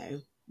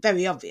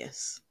 very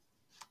obvious.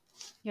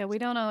 Yeah, we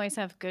don't always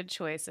have good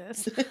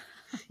choices.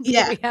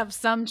 Yeah. We have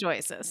some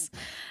choices,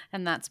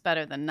 and that's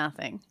better than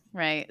nothing,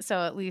 right? So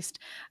at least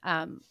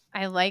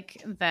I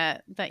like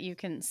that you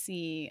can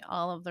see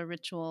all of the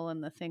ritual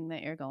and the thing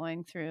that you're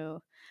going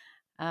through.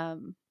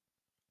 And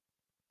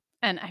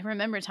I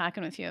remember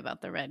talking with you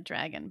about the red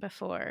dragon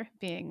before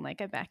being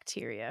like a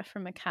bacteria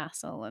from a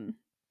castle, and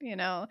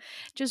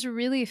just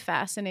really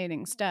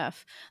fascinating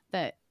stuff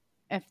that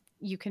if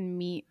you can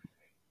meet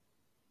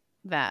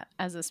that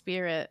as a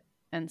spirit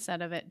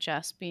instead of it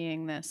just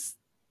being this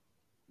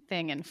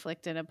thing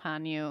inflicted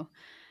upon you,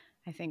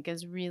 I think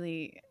is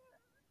really,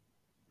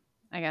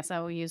 I guess I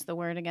will use the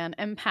word again,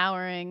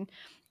 empowering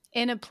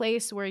in a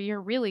place where you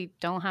really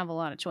don't have a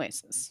lot of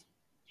choices.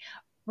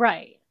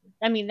 Right.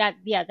 I mean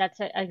that's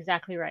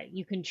exactly right.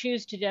 You can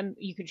choose to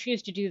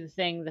do the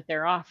thing that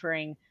they're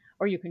offering,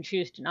 or you can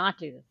choose to not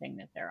do the thing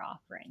that they're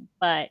offering.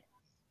 But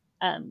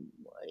um,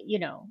 you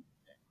know,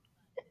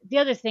 the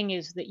other thing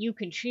is that you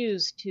can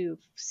choose to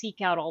seek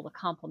out all the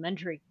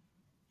complementary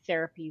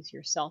therapies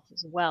yourself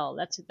as well.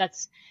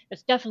 That's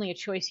definitely a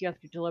choice you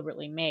have to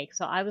deliberately make.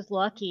 So I was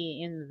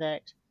lucky in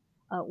that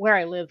where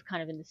I live,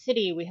 kind of in the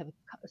city, we have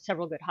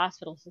several good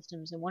hospital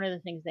systems, and one of the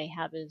things they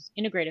have is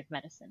integrative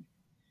medicine,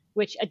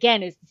 which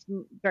again is this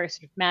very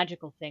sort of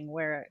magical thing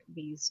where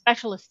these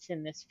specialists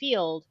in this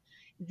field,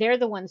 they're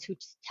the ones who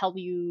tell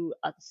you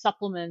the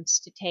supplements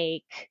to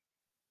take.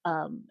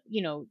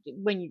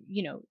 When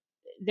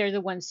they're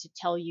the ones to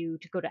tell you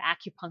to go to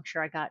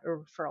acupuncture. I got a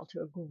referral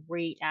to a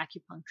great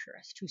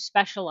acupuncturist who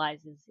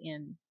specializes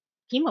in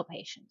chemo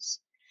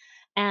patients.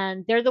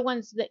 And they're the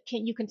ones that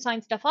you can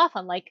sign stuff off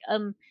on. Like,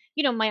 my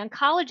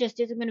oncologist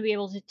isn't going to be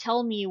able to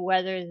tell me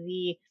whether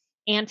the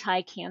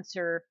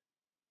anti-cancer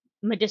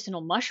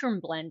medicinal mushroom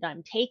blend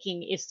I'm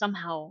taking is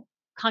somehow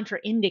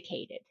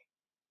contraindicated.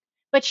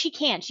 But she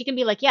can. She can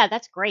be like, yeah,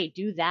 that's great.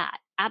 Do that.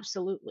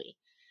 Absolutely.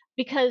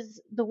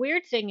 Because the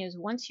weird thing is,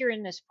 once you're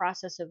in this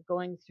process of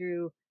going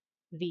through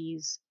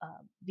these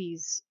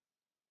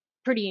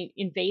pretty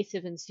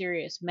invasive and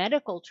serious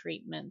medical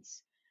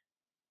treatments,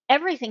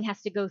 everything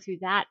has to go through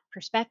that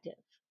perspective,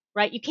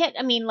 right? You can't.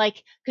 I mean,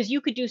 like, because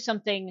you could do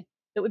something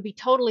that would be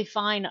totally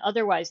fine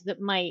otherwise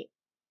that might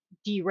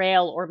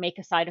derail or make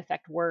a side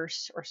effect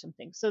worse or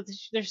something. So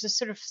there's this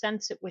sort of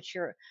sense at which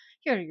you're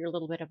a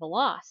little bit of a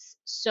loss.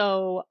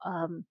 So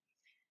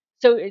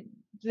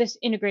this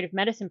integrative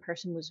medicine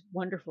person was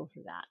wonderful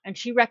for that, and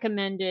she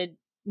recommended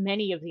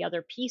many of the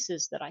other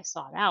pieces that I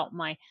sought out.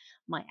 My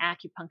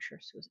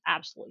acupuncturist was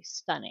absolutely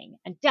stunning,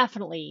 and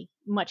definitely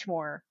much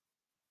more,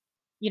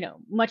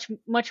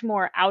 much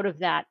more out of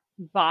that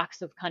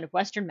box of kind of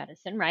Western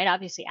medicine, right?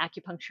 Obviously,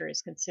 acupuncture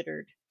is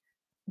considered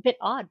a bit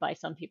odd by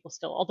some people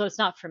still, although it's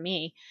not for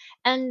me.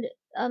 And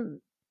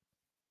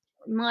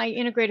my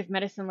integrative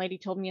medicine lady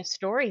told me a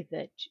story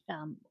that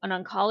an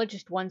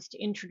oncologist once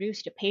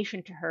introduced a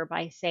patient to her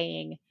by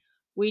saying,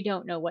 "We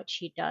don't know what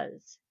she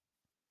does,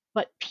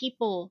 but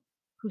people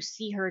who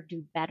see her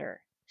do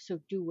better, so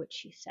do what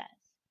she says."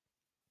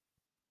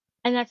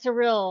 And that's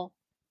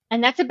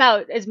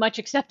about as much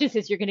acceptance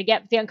as you're going to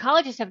get. The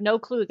oncologists have no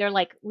clue. They're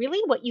like, "Really?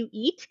 What you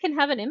eat can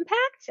have an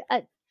impact?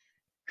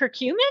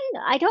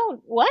 Curcumin? I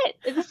don't, what?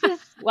 This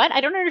is what?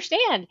 I don't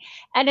understand."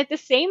 And at the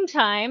same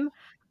time,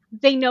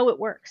 they know it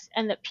works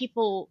and that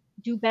people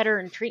do better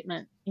in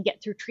treatment and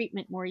get through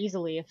treatment more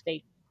easily if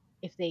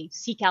they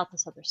seek out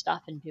this other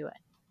stuff and do it.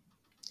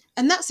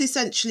 And that's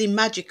essentially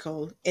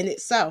magical in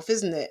itself,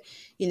 isn't it?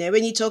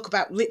 When you talk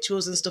about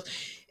rituals and stuff,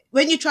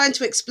 when you're trying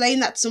to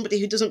explain that to somebody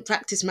who doesn't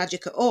practice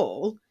magic at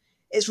all,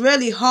 it's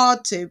really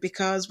hard to,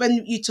 because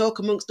when you talk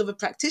amongst other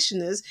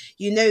practitioners,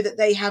 that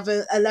they have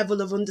a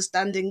level of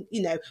understanding,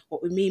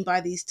 what we mean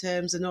by these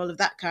terms and all of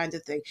that kind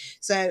of thing.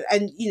 So,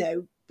 and,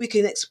 we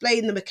can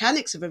explain the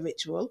mechanics of a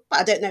ritual,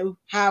 but I don't know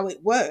how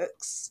it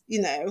works.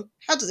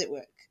 How does it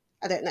work?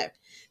 I don't know.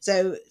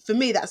 So for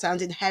me, that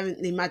sounds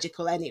inherently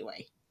magical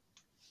anyway.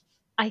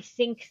 I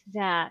think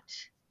that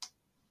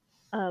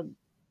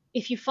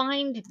if you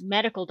find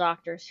medical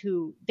doctors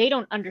who they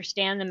don't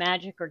understand the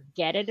magic or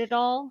get it at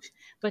all,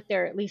 but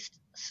they're at least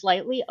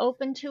slightly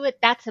open to it,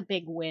 that's a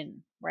big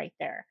win right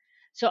there.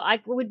 So I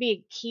would be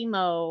a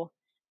chemo,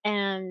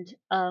 and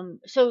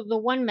so the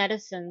one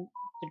medicine,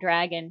 the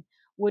dragon,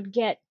 would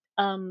get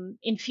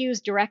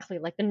infused directly.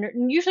 Like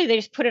usually they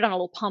just put it on a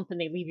little pump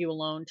and they leave you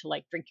alone to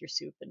like drink your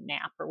soup and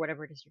nap or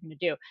whatever it is you're going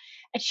to do.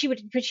 And she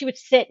would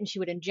sit and she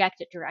would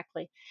inject it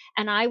directly,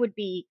 and I would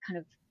be kind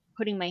of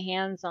putting my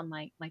hands on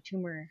my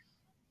tumor,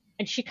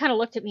 and she kind of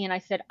looked at me and I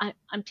said,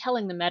 I'm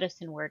telling the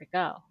medicine where to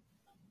go.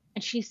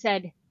 And she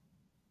said,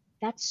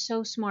 "That's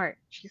so smart."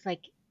 She's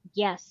like,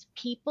 "Yes,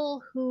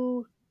 people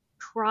who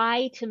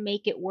try to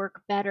make it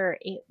work better,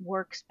 it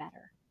works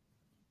better."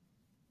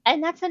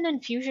 And that's an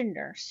infusion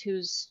nurse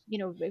who's,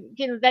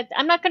 that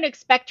I'm not going to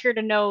expect her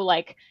to know,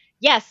 like,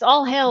 yes,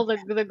 all hail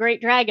the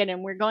great dragon,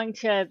 and we're going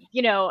to,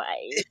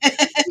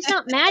 she's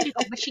not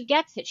magical, but she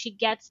gets it. She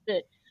gets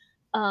that,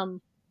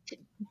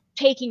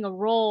 taking a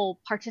role,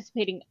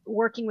 participating,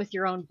 working with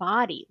your own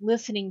body,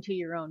 listening to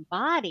your own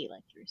body,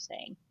 like you were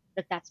saying,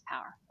 that's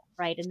powerful,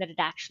 right? And that it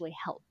actually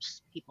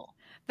helps people.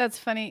 That's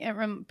funny.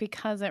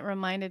 Because it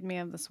reminded me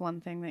of this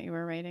one thing that you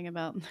were writing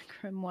about in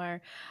the grimoire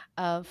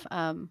of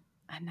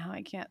and now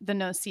I can't, the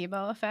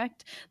nocebo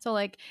effect. So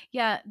like,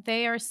 yeah,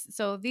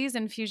 so these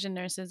infusion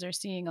nurses are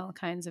seeing all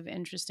kinds of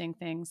interesting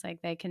things.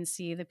 Like they can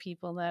see the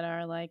people that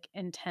are like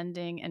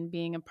intending and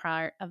being a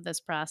part of this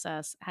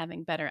process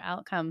having better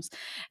outcomes.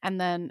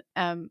 And then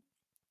and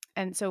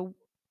so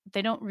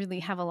they don't really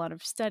have a lot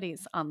of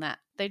studies on that.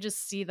 They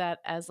just see that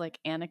as like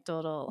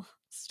anecdotal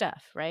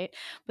stuff, right?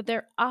 But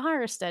there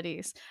are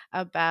studies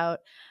about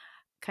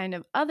kind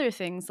of other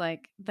things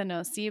like the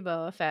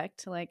nocebo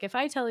effect. Like if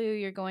I tell you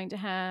you're going to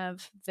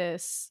have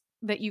this,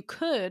 that you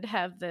could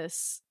have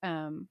this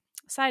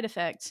side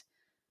effect,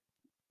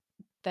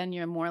 then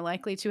you're more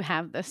likely to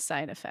have this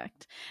side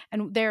effect.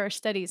 And there are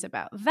studies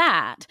about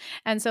that.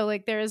 And so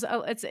like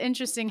it's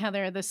interesting how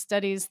there are the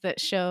studies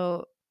that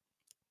show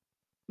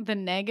the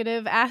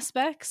negative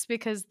aspects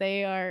because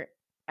they are,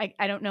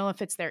 I don't know if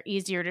they're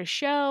easier to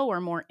show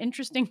or more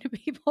interesting to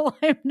people.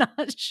 I'm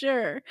not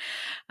sure.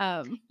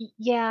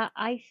 Yeah,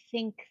 I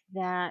think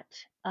that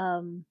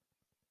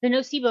the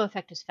nocebo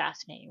effect is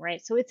fascinating,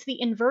 right? So it's the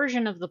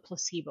inversion of the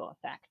placebo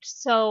effect.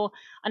 So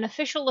an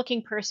official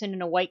looking person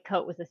in a white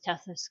coat with a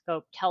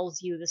stethoscope tells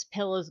you this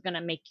pill is going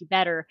to make you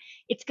better.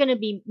 It's going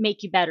to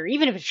make you better,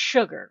 even if it's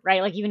sugar,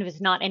 right? Like even if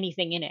it's not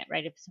anything in it,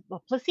 right? It's a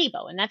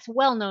placebo, and that's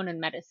well known in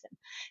medicine.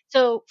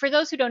 So for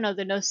those who don't know,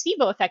 the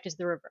nocebo effect is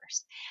the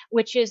reverse,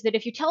 which is that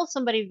if you tell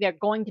somebody they're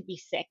going to be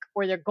sick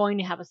or they're going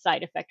to have a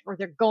side effect or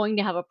they're going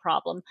to have a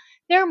problem,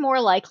 they're more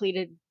likely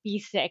to be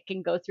sick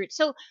and go through it.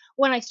 So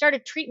when I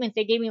started treatment,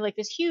 they gave me like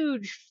this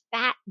huge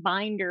fat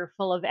binder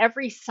full of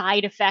every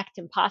side effect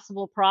and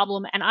possible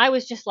problem. And I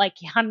was just like,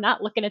 yeah, I'm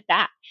not looking at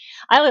that.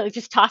 I like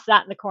just tossed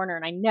that in the corner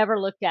and I never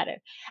looked at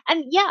it.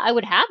 And yeah, I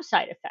would have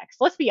side effects.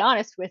 Let's be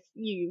honest with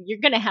you. You're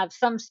going to have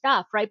some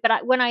stuff, right?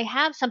 But when I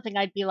have something,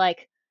 I'd be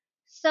like,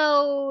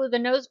 so the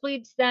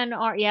nosebleeds then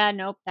are, yeah,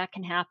 nope, that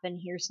can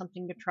happen. Here's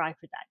something to try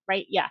for that,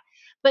 right? Yeah.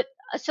 But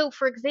so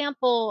for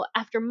example,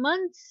 after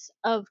months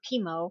of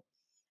chemo,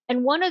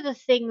 and one of the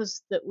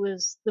things that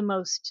was the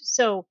most,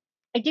 so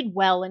I did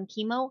well in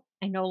chemo.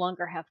 I no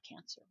longer have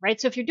cancer, right?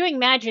 So if you're doing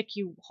magic,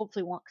 you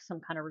hopefully want some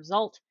kind of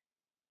result.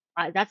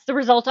 That's the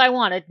result I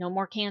wanted, no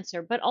more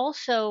cancer. But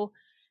also,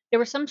 there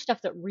was some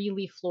stuff that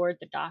really floored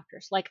the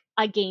doctors. Like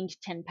I gained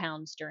 10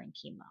 pounds during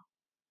chemo.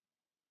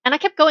 And I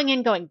kept going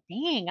in going,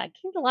 dang, I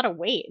gained a lot of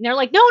weight. And they're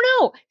like, no,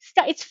 no,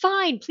 it's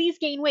fine. Please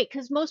gain weight.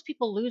 Because most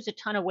people lose a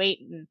ton of weight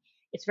and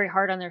it's very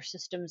hard on their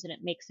systems and it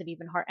makes it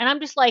even hard. And I'm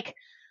just like,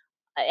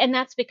 and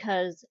that's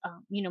because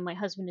my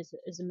husband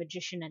is a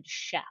magician and a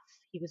chef.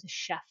 He was a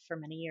chef for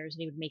many years,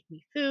 and he would make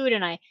me food,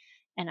 and I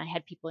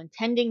had people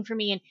intending for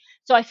me, and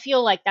so I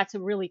feel like that's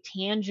a really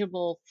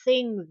tangible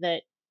thing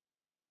that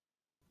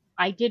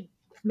I did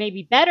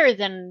maybe better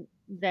than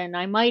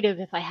I might have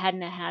if I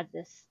hadn't had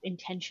this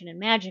intention and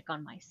magic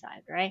on my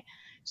side, right?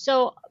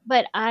 So,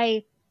 but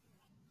I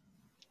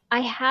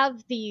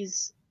have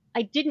these.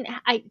 I didn't.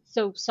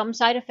 So some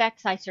side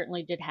effects I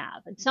certainly did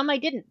have, and some I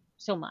didn't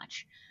so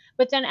much.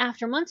 But then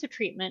after months of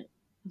treatment,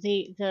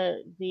 the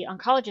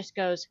oncologist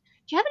goes,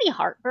 "Do you have any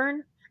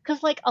heartburn?"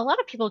 Because like a lot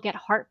of people get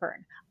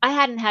heartburn. I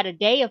hadn't had a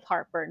day of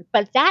heartburn,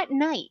 but that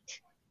night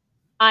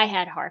I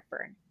had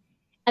heartburn.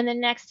 And the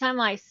next time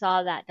I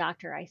saw that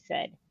doctor, I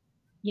said,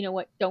 "You know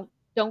what?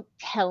 Don't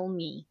tell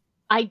me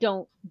I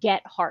don't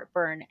get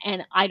heartburn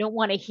and I don't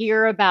want to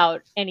hear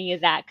about any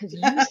of that because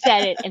you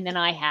said it and then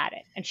I had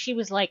it." And she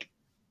was like,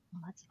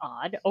 "Well, that's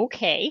odd.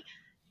 Okay.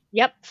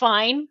 Yep,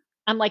 fine."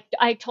 I'm like,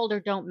 I told her,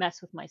 don't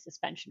mess with my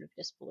suspension of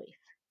disbelief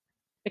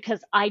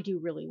because I do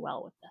really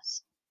well with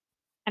this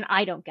and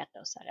I don't get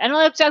those side. And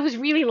I was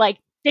really like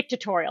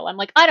dictatorial. I'm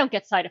like, I don't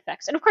get side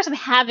effects. And of course, I'm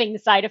having the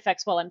side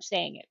effects while I'm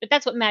saying it, but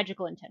that's what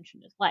magical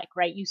intention is like,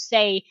 right? You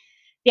say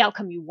the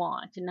outcome you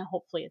want and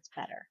hopefully it's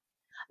better.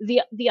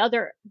 The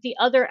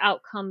other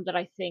outcome that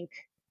I think,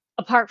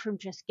 apart from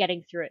just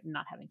getting through it and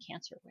not having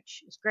cancer,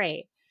 which is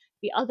great,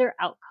 the other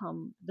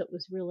outcome that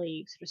was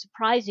really sort of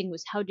surprising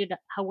was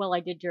how well I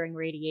did during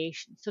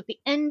radiation. So at the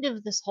end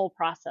of this whole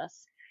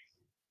process,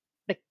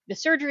 the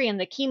surgery and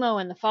the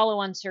chemo and the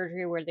follow-on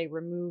surgery where they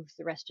remove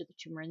the rest of the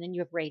tumor, and then you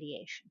have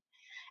radiation.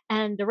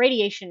 And the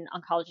radiation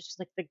oncologist was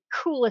like the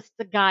coolest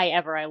the guy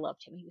ever. I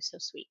loved him. He was so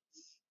sweet.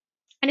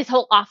 And his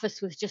whole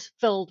office was just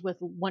filled with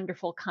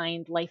wonderful,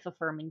 kind,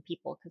 life-affirming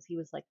people because he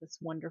was like this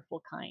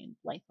wonderful, kind,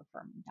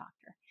 life-affirming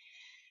doctor.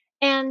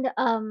 And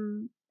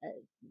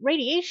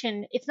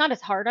radiation, it's not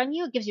as hard on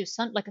you. It gives you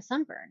like a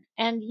sunburn,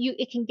 and you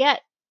can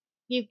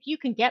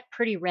get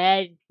pretty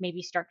red,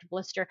 maybe start to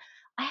blister.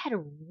 I had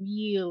a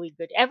really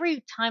good.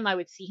 Every time I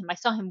would see him, I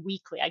saw him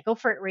weekly. I go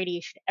for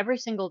radiation every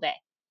single day,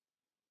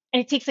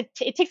 and it takes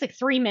like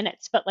 3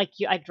 minutes, but like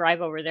I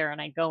drive over there and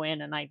I go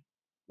in and I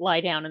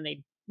lie down and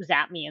they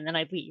zap me and then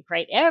I leave,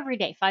 right? Every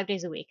day, 5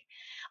 days a week.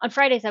 On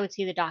Fridays, I would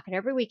see the doc, and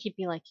every week he'd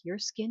be like, "Your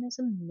skin is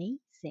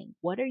amazing.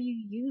 What are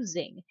you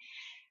using?"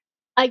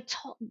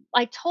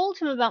 I told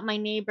him about my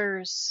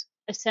neighbor's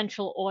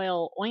essential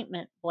oil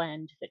ointment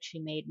blend that she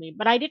made me,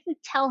 but I didn't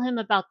tell him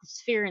about the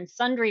sphere and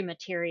sundry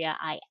materia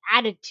I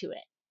added to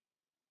it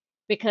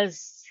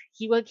because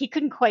he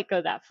couldn't quite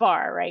go that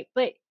far, right?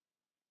 But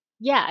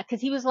yeah, because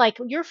he was like,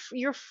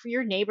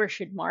 your neighbor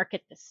should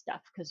market this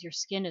stuff because your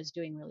skin is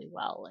doing really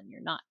well and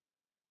you're not,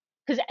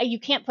 because you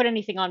can't put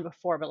anything on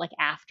before, but like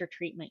after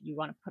treatment, you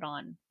want to put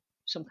on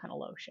some kind of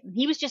lotion.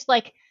 He was just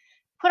like,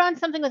 put on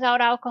something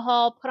without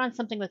alcohol, put on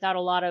something without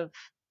a lot of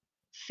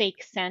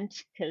fake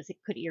scent because it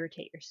could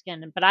irritate your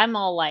skin. But I'm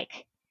all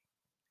like,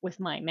 with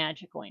my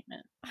magic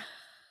ointment,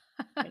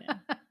 you know.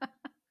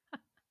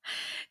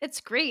 It's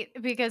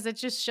great because it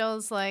just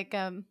shows like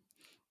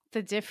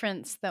the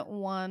difference that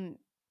one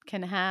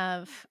can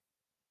have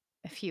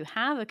if you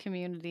have a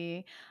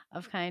community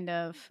of kind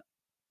of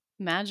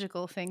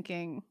magical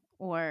thinking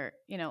or,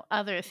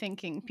 other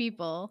thinking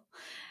people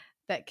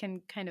that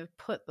can kind of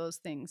put those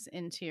things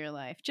into your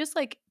life. Just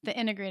like the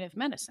integrative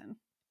medicine.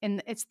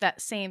 And it's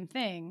that same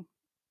thing,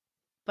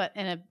 but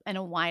in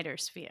a wider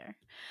sphere,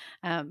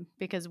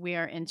 because we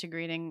are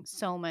integrating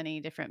so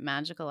many different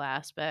magical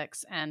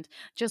aspects. And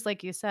just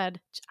like you said,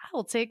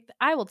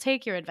 I will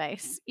take your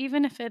advice,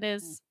 even if it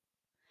is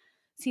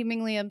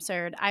seemingly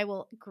absurd. I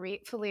will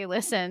gratefully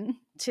listen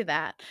to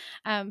that,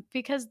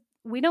 because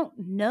we don't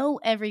know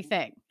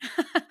everything,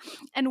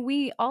 and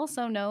we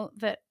also know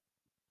that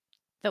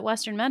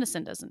Western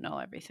medicine doesn't know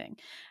everything.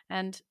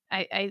 And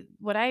I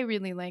what I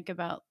really like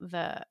about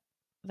the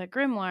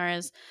grimoire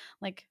is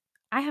like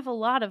I have a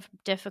lot of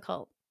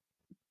difficulties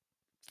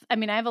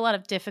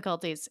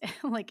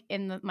like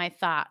in my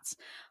thoughts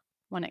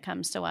when it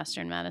comes to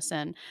Western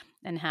medicine,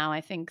 and how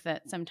I think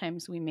that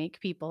sometimes we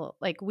make people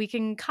like we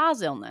can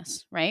cause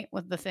illness, right,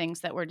 with the things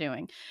that we're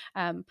doing.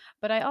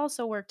 But I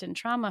also worked in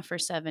trauma for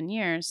 7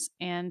 years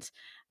and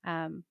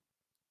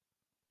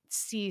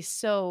see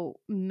so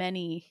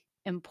many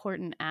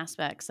important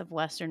aspects of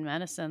Western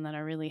medicine that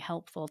are really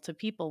helpful to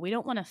people. We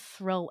don't want to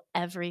throw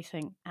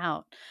everything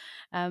out.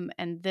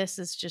 And this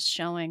is just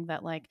showing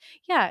that, like,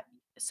 yeah,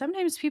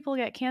 sometimes people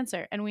get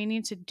cancer and we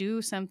need to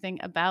do something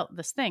about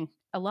this thing.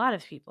 A lot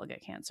of people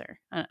get cancer,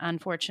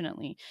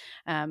 unfortunately.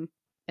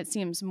 It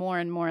seems more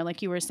and more,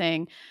 like you were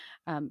saying,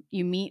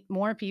 you meet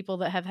more people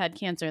that have had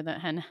cancer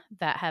than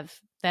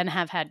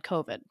have had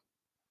COVID.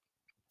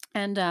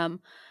 And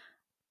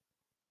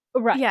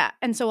Right. yeah.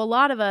 And so a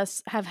lot of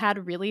us have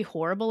had really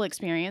horrible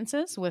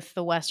experiences with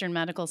the Western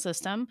medical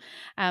system.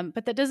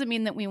 But that doesn't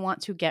mean that we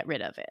want to get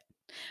rid of it.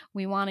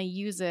 We want to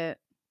use it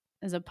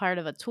as a part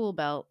of a tool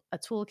belt, a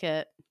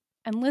toolkit,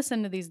 and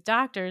listen to these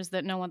doctors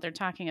that know what they're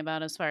talking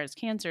about as far as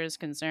cancer is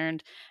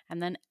concerned,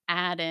 and then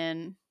add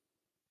in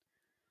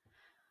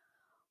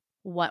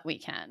what we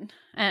can.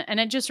 And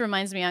it just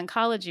reminds me,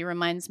 oncology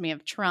reminds me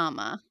of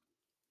trauma,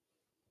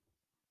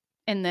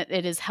 in that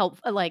it is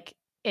helpful. Like,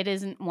 it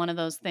isn't one of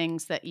those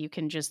things that you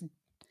can just,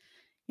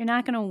 you're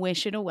not going to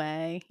wish it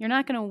away. You're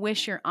not going to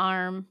wish your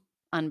arm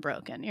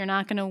unbroken. You're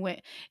not going to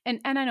wish,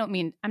 and I don't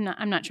mean, I'm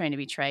not trying to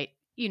be trite.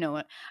 You know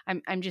what?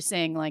 I'm just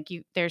saying, like,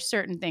 there's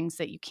certain things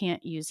that you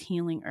can't use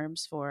healing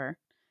herbs for.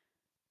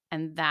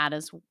 And that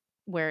is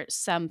where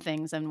some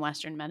things in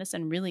Western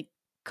medicine really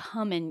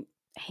come in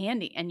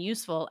handy and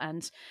useful.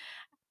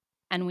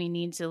 And we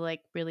need to,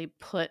 like, really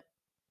put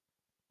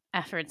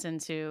efforts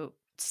into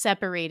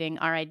separating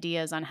our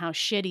ideas on how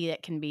shitty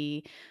it can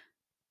be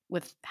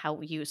with how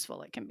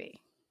useful it can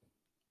be.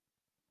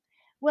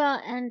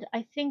 Well, and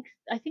I think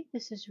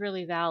this is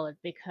really valid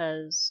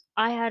because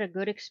I had a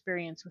good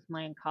experience with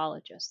my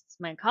oncologists.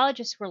 My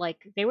oncologists were like,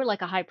 they were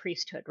like a high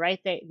priesthood, right?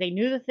 They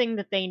knew the thing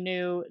that they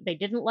knew. They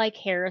didn't like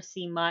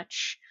heresy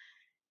much,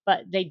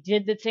 but they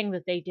did the thing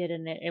that they did,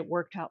 and it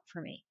worked out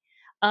for me.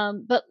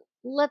 But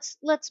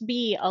let's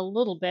be a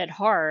little bit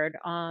hard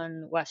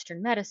on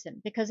Western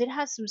medicine because it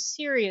has some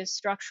serious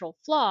structural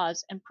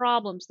flaws and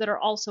problems that are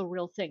also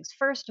real things.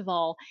 First of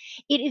all,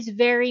 it is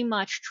very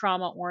much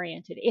trauma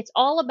oriented. It's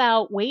all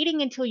about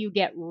waiting until you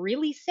get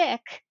really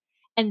sick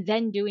and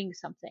then doing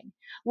something.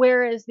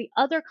 Whereas the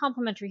other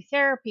complementary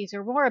therapies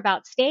are more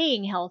about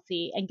staying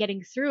healthy and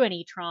getting through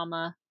any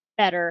trauma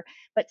better,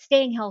 but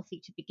staying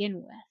healthy to begin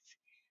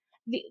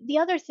with. The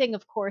other thing,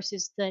 of course,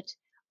 is that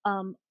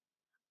um,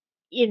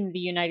 in the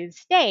United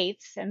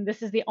States, and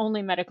this is the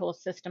only medical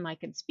system I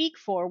can speak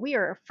for, we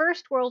are a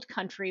first world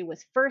country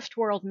with first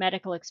world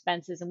medical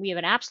expenses, and we have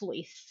an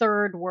absolutely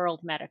third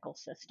world medical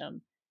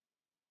system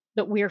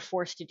that we're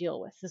forced to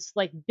deal with. This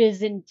like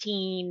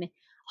Byzantine,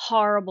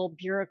 horrible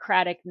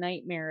bureaucratic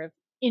nightmare of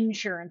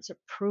insurance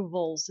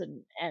approvals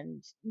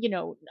and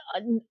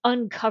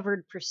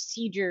uncovered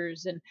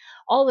procedures and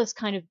all this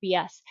kind of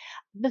BS.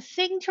 The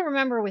thing to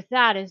remember with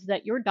that is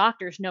that your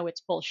doctors know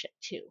it's bullshit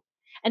too.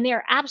 And they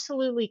are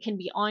absolutely can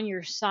be on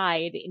your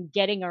side in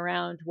getting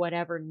around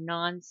whatever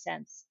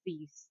nonsense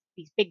these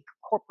these big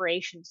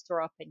corporations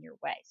throw up in your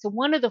way. So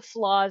one of the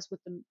flaws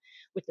with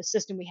the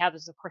system we have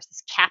is, of course,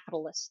 this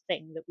capitalist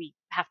thing that we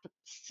have to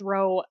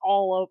throw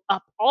all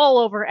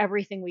over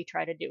everything we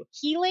try to do.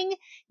 Healing,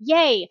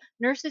 yay!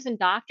 Nurses and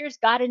doctors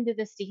got into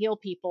this to heal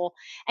people,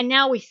 and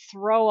now we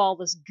throw all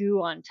this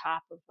goo on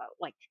top of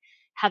like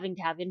having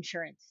to have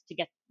insurance to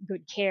get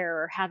good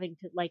care, or having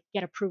to like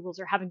get approvals,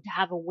 or having to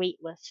have a wait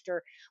list,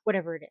 or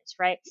whatever it is,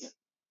 right?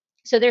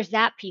 So there's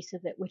that piece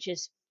of it, which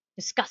is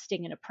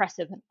disgusting and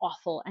oppressive and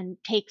awful, and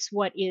takes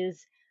what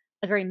is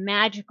a very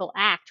magical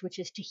act, which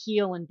is to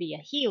heal and be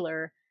a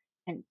healer,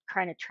 and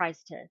kind of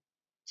tries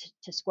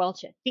to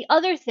squelch it. The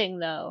other thing,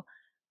 though,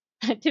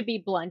 to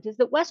be blunt, is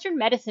that Western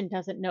medicine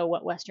doesn't know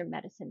what Western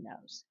medicine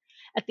knows.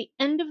 At the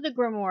end of the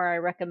Grimoire, I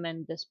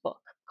recommend this book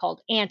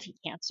called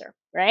Anti-Cancer,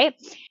 right?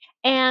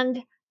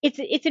 And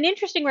it's an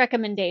interesting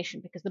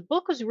recommendation because the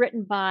book was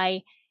written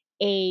by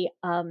a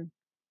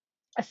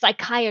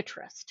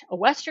psychiatrist, a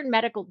Western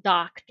medical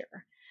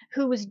doctor,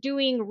 who was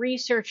doing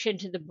research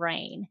into the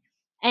brain.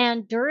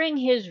 And during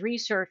his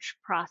research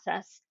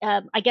process,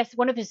 I guess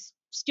one of his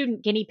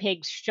student guinea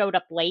pigs showed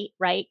up late,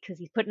 right? Because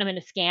he's putting them in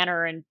a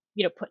scanner and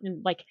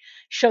putting like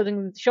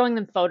showing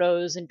them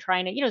photos and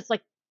trying to, it's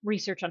like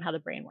research on how the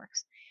brain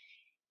works.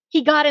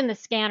 He got in the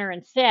scanner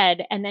and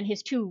said, and then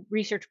his two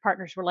research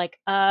partners were like,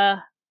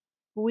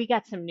 we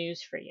got some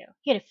news for you.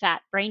 He had a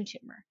fat brain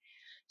tumor.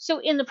 So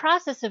in the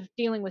process of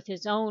dealing with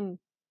his own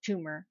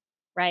tumor,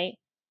 right,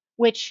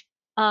 which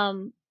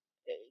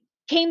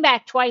came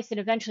back twice and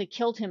eventually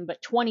killed him,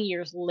 but 20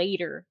 years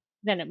later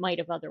than it might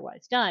have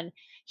otherwise done,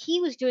 he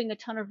was doing a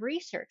ton of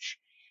research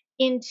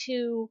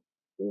into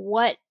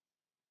what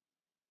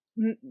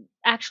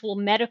actual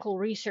medical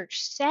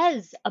research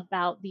says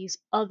about these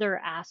other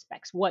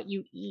aspects, what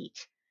you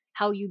eat,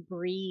 how you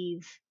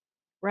breathe,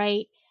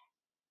 right?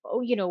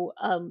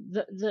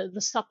 The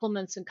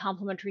supplements and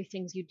complementary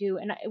things you do.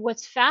 And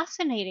what's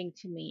fascinating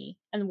to me,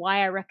 and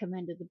why I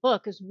recommended the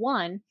book, is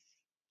one,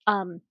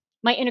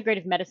 my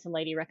integrative medicine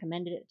lady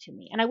recommended it to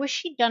me, and I wish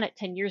she'd done it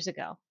 10 years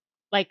ago,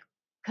 like,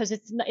 because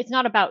it's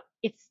not about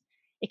it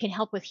can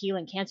help with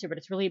healing cancer, but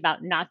it's really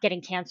about not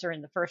getting cancer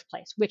in the first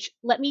place. Which,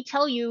 let me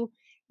tell you,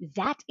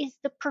 that is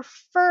the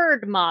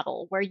preferred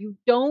model, where you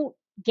don't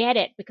get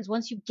it, because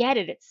once you get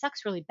it, it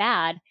sucks really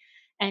bad,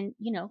 and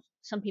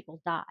some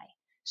people die.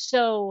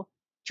 So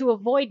to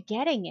avoid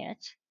getting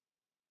it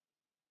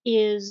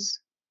is,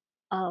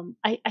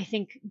 I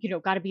think,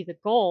 got to be the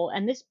goal.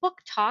 And this book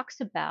talks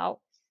about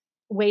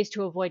ways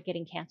to avoid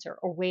getting cancer,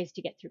 or ways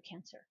to get through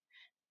cancer.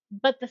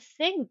 But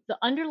the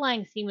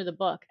underlying theme of the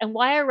book, and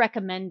why I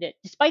recommend it,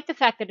 despite the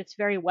fact that it's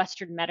very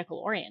Western medical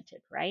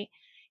oriented, right,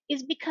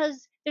 is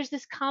because there's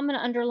this common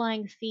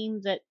underlying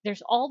theme that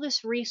there's all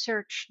this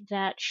research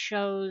that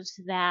shows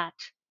that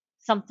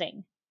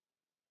something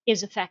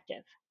is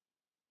effective.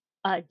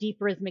 Deep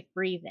rhythmic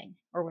breathing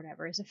or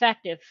whatever is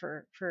effective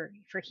for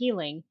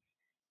healing,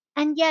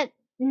 and yet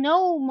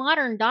no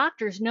modern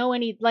doctors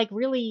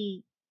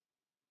really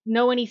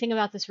know anything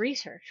about this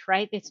research,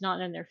 right? It's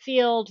not in their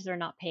field, they're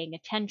not paying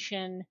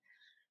attention.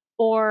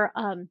 Or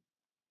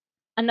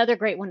another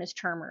great one is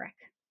turmeric,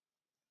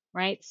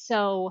 right?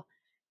 So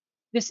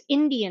this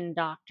Indian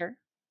doctor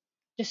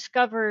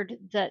discovered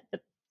that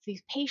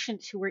these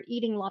patients who were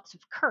eating lots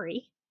of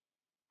curry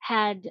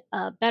had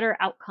better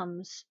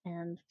outcomes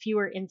and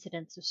fewer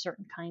incidents of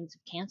certain kinds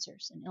of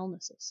cancers and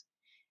illnesses.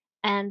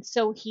 And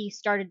so he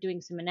started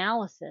doing some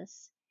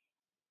analysis.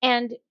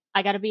 And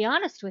I got to be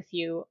honest with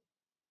you,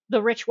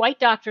 the rich white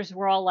doctors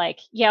were all like,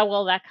 yeah,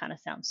 well, that kind of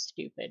sounds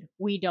stupid.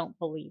 We don't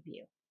believe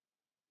you.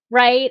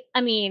 Right? I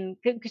mean,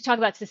 could talk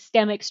about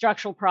systemic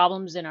structural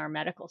problems in our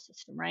medical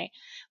system, right?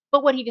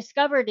 But what he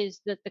discovered is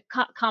that the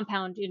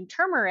compound in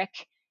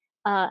turmeric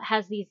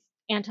has these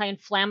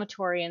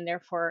anti-inflammatory and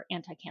therefore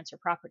anti-cancer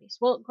properties.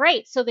 Well,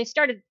 great. So they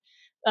started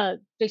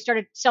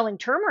selling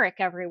turmeric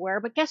everywhere,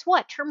 but guess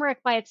what?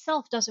 Turmeric by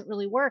itself doesn't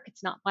really work.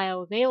 It's not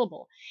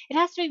bioavailable. It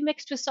has to be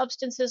mixed with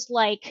substances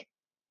like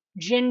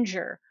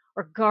ginger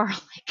or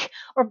garlic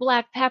or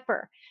black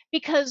pepper,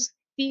 because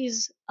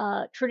these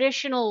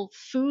traditional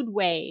food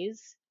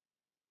ways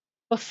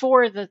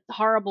before the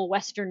horrible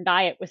Western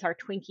diet with our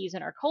Twinkies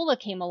and our cola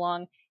came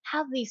along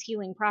have these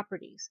healing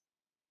properties.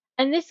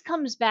 And this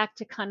comes back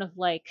to kind of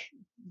like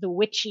the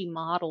witchy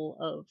model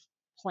of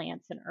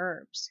plants and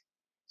herbs.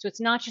 So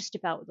it's not just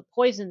about the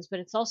poisons,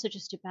 but it's also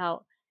just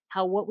about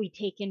how what we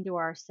take into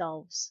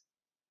ourselves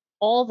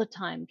all the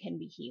time can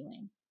be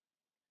healing.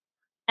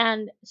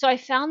 And so I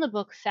found the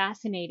book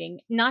fascinating,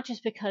 not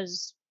just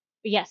because,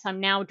 yes, I'm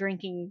now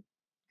drinking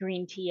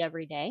green tea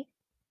every day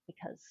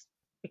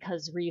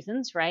because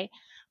reasons, right?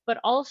 But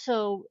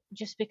also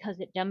just because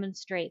it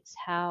demonstrates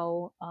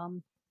how,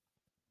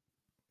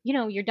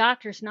 your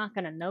doctor's not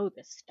going to know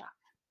this stuff.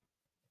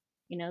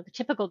 The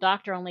typical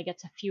doctor only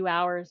gets a few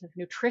hours of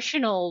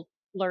nutritional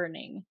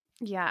learning.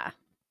 Yeah.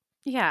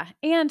 Yeah.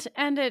 And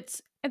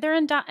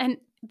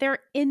they're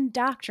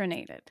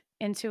indoctrinated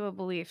into a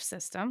belief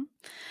system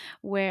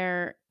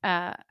where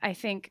I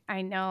think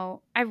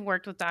I've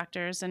worked with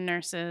doctors and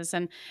nurses,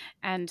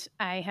 and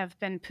I have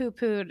been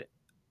poo-pooed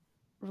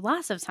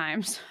lots of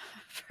times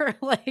for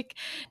like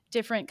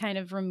different kind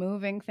of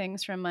removing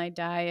things from my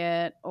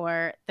diet,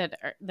 or that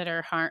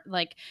are hard.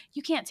 Like,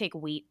 you can't take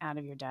wheat out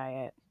of your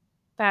diet.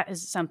 That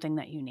is something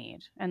that you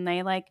need. And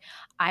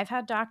I've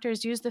had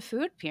doctors use the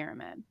food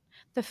pyramid.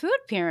 The food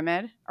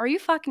pyramid? Are you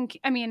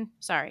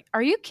sorry,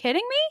 are you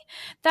kidding me?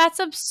 That's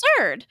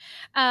absurd.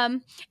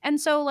 And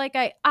so like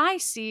I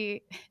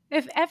see,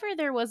 if ever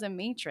there was a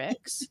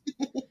matrix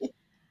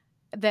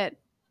that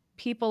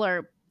people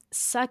are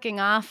sucking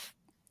off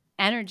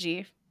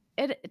energy,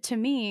 to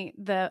me,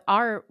 the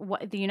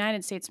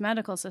United States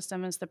medical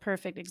system is the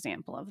perfect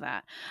example of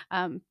that.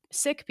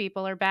 Sick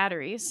people are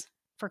batteries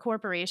for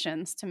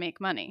corporations to make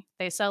money.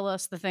 They sell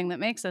us the thing that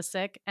makes us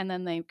sick, and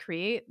then they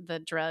create the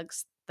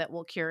drugs that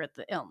will cure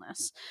the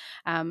illness.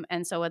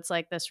 And so it's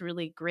like this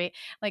really great,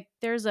 like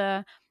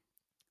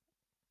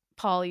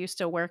Paul used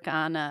to work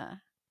on a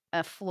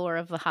floor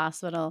of the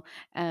hospital,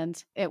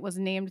 and it was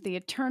named the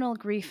eternal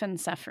grief and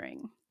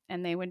suffering.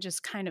 And they would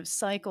just kind of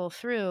cycle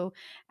through,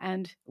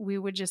 and we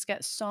would just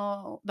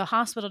the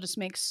hospital just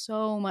makes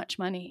so much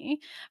money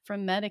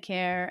from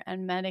Medicare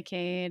and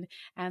Medicaid,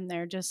 and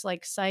they're just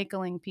like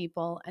cycling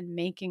people and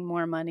making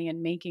more money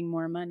and making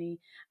more money.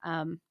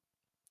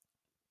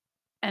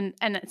 And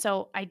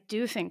so I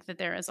do think that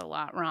there is a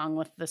lot wrong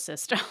with the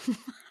system.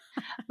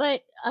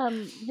 But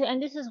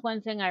and this is one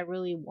thing I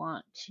really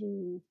want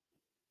to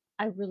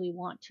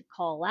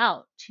call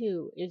out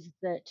too, is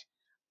that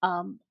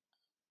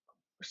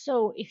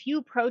so if you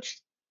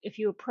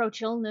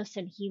approach illness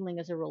and healing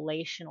as a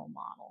relational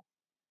model,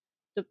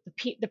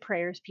 the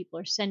prayers people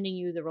are sending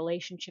you, the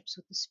relationships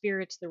with the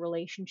spirits, the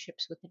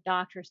relationships with the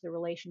doctors, the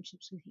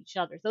relationships with each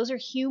other, those are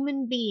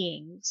human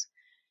beings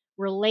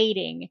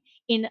relating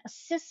in a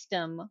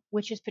system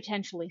which is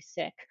potentially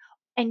sick,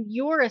 and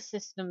you're a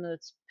system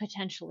that's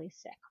potentially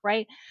sick,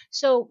 right?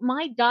 So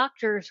my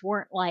doctors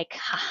weren't like,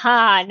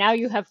 haha, now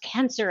you have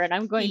cancer and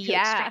I'm going to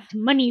extract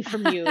money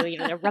from you.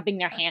 They're rubbing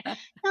their hand.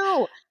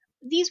 No,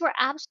 these were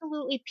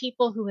absolutely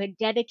people who had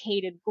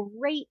dedicated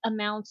great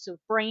amounts of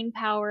brain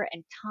power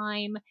and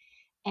time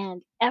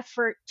and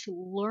effort to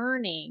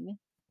learning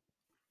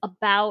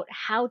about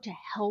how to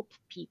help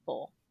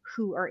people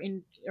who are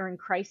in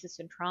crisis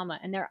and trauma,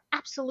 and they're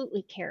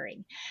absolutely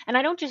caring. And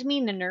I don't just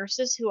mean the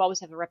nurses, who always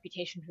have a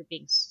reputation for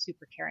being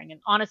super caring.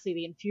 And honestly,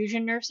 the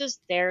infusion nurses,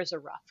 there's a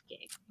rough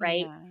gig,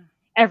 right? Yeah.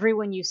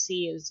 Everyone you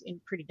see is in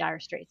pretty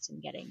dire straits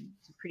and getting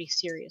some pretty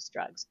serious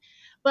drugs.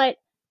 But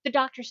the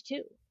doctors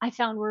too, I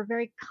found, were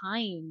very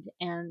kind,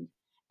 and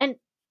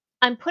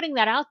I'm putting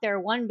that out there,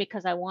 one,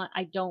 because I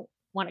don't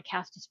want to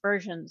cast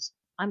aspersions.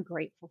 I'm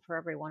grateful for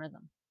every one of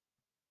them.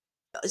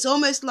 It's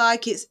almost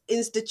like it's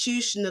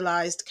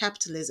institutionalized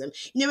capitalism.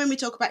 When we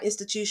talk about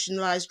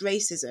institutionalized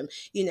racism,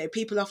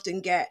 people often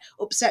get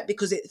upset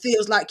because it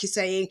feels like you're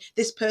saying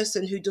this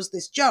person who does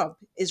this job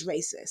is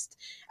racist.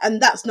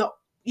 And that's not,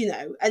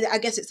 and I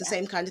guess it's the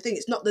same kind of thing.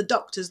 It's not the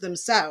doctors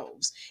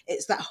themselves.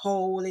 It's that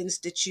whole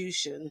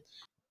institution.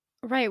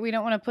 Right. We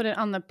don't want to put it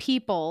on the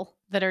people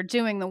that are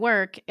doing the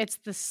work. It's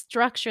the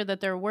structure that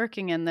they're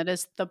working in that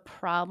is the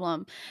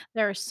problem.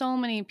 There are so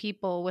many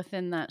people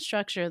within that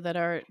structure that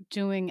are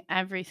doing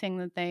everything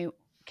that they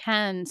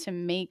can to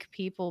make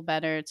people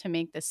better, to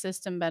make the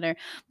system better.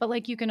 But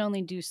like, you can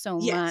only do so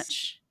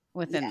much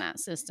within that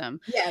system.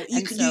 Yeah,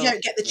 you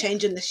don't get the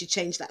change unless you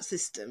change that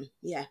system.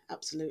 Yeah,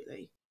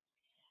 absolutely.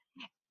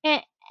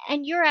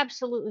 And you're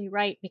absolutely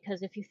right,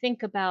 because if you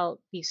think about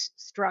these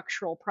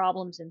structural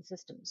problems in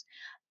systems,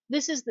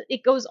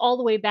 it goes all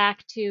the way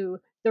back to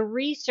the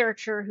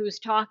researcher who's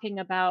talking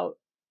about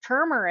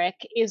turmeric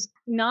is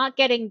not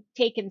getting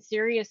taken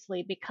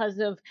seriously because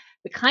of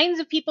the kinds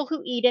of people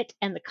who eat it,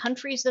 and the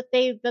countries that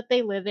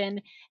they live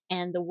in,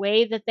 and the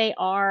way that they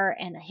are,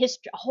 and a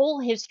whole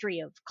history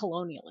of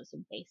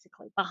colonialism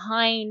basically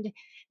behind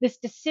this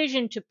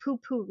decision to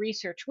poo-poo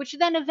research, which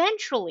then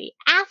eventually,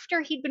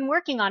 after he'd been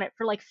working on it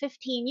for like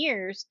 15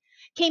 years,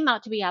 came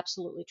out to be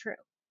absolutely true.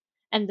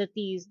 And that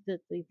these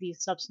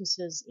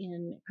substances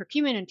in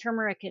curcumin and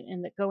turmeric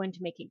and that go into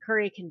making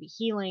curry can be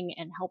healing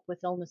and help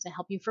with illness and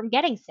help you from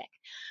getting sick.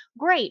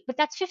 Great, but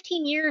that's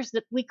 15 years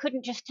that we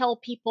couldn't just tell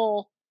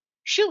people,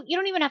 shoot, you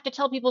don't even have to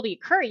tell people to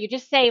eat curry. You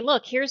just say,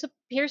 look, here's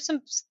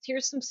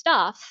some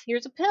stuff,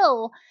 here's a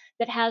pill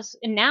that has.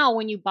 And now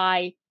when you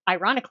buy,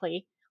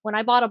 ironically, when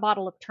I bought a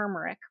bottle of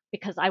turmeric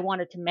because I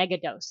wanted to mega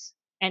dose,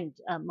 and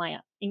my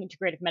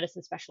integrative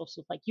medicine specialist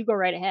was like, you go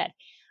right ahead.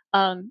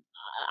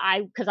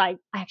 Because I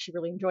actually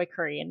really enjoy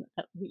curry, and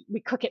we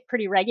cook it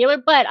pretty regular,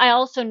 but I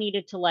also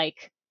needed to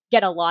like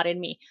get a lot in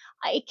me.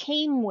 It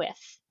came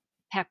with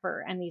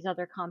pepper and these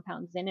other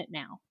compounds in it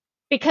now,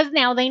 because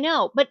now they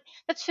know. But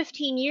that's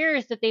 15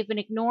 years that they've been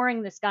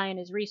ignoring this guy and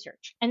his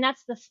research, and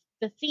that's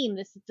the theme.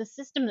 This is the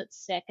system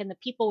that's sick, and the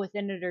people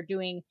within it are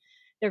doing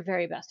their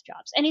very best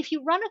jobs. And if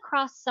you run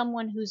across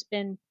someone who's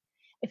been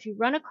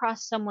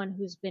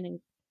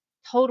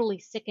totally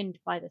sickened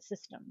by the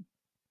system,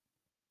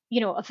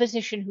 a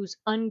physician who's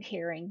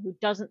uncaring, who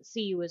doesn't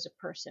see you as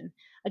a person,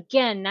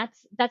 again,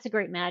 that's a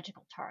great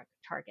magical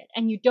target.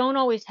 And you don't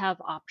always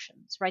have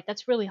options, right?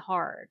 That's really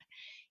hard.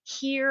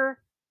 Here,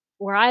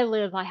 where I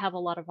live, I have a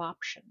lot of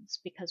options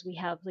because we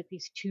have like we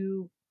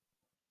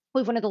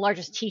have one of the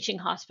largest teaching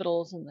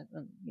hospitals, and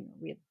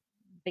we have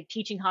a big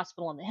teaching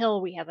hospital on the hill.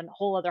 We have a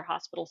whole other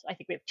hospital. So I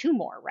think we have two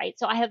more, right?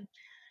 So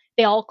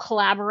they all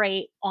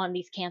collaborate on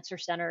these cancer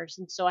centers,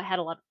 and so I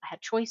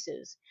had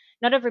choices.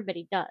 Not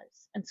everybody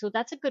does, and so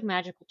that's a good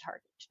magical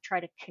target to try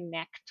to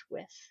connect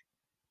with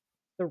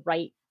the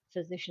right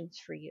physicians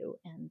for you,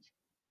 and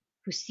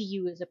who see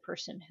you as a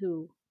person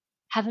who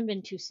haven't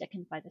been too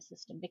sickened by the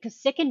system, because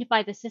sickened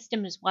by the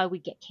system is why we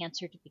get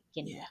cancer to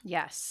begin with.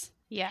 Yes.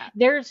 Yeah.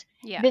 There's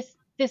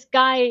this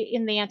guy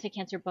in the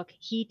anti-cancer book,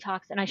 he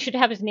talks, and I should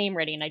have his name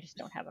ready and I just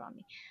don't have it on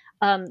me.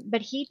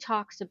 But he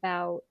talks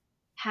about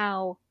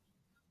how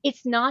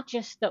it's not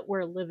just that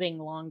we're living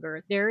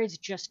longer, there is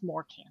just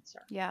more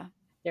cancer. Yeah.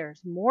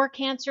 There's more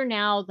cancer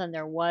now than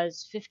there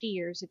was 50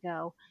 years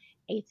ago.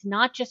 It's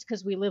not just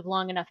because we live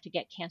long enough to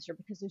get cancer,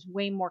 because there's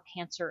way more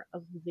cancer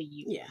of the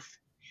youth. Yeah.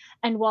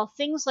 And while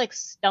things like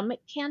stomach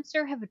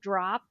cancer have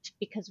dropped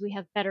because we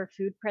have better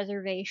food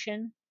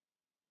preservation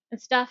and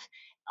stuff,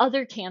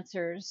 other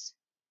cancers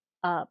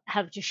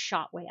have just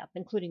shot way up,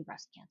 including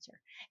breast cancer.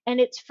 And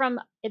it's from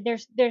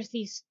there's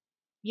these,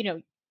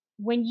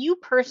 when you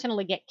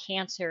personally get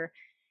cancer,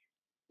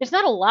 there's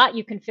not a lot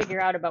you can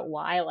figure out about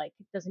why. Like,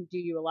 it doesn't do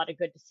you a lot of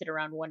good to sit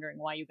around wondering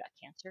why you got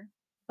cancer.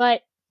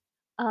 But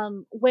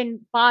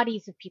when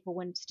bodies of people,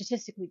 when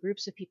statistically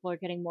groups of people are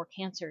getting more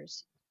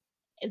cancers,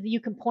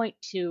 you can point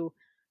to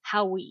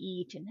how we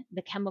eat and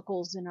the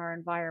chemicals in our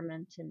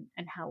environment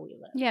and how we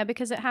live. Yeah,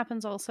 because it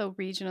happens also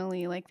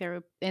regionally. Like,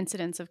 their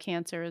incidence of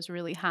cancer is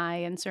really high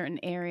in certain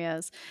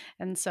areas.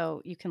 And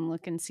so you can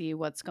look and see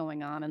what's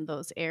going on in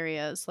those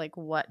areas, like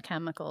what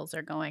chemicals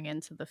are going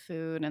into the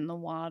food and the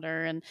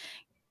water and,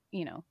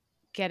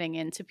 getting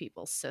into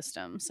people's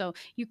systems. So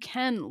you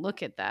can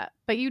look at that,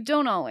 but you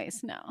don't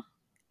always know.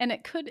 And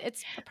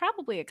it's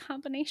probably a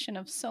combination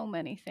of so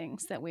many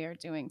things that we are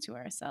doing to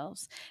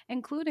ourselves,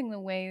 including the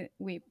way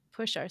we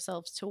push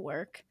ourselves to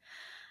work.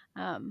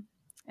 And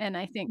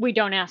I think we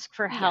don't ask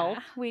for help.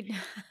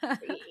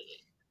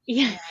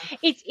 Yeah,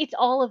 it's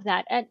all of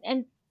that.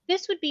 And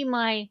this would be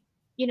my,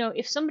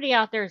 if somebody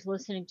out there is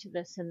listening to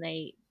this and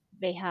they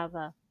have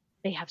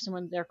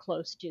someone they're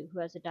close to who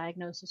has a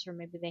diagnosis, or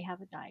maybe they have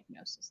a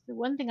diagnosis, the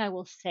one thing I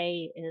will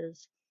say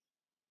is,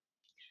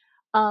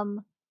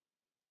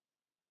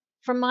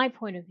 from my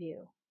point of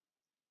view,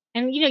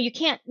 and you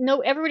can't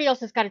know, everybody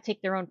else has got to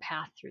take their own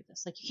path through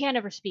this. Like, you can't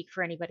ever speak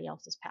for anybody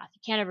else's path.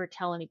 You can't ever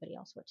tell anybody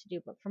else what to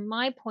do. But from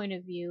my point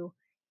of view,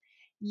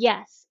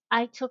 yes,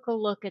 I took a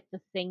look at the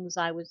things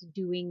I was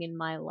doing in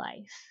my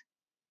life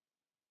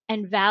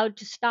and vowed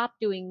to stop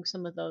doing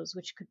some of those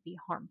which could be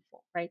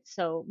harmful, right?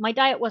 So my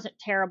diet wasn't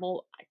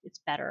terrible.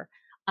 It's better.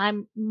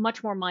 I'm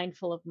much more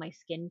mindful of my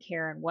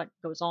skincare and what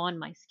goes on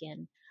my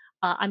skin.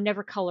 I'm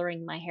never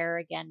coloring my hair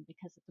again,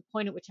 because at the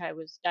point at which I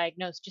was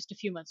diagnosed, just a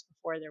few months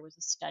before, there was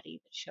a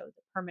study that showed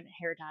that permanent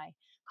hair dye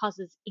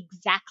causes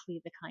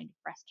exactly the kind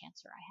of breast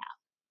cancer I have.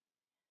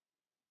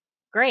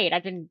 Great,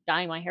 I've been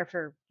dyeing my hair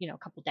for a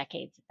couple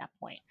decades at that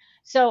point.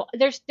 So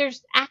there's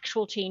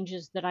actual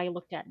changes that I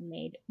looked at and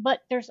made, but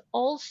there's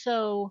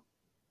also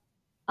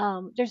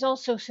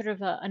sort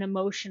of an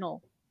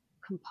emotional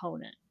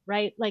component,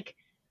 right? Like,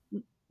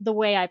 the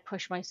way I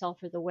push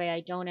myself, or the way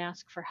I don't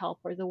ask for help,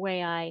 or the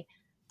way I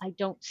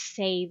don't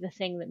say the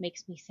thing that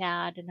makes me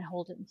sad and I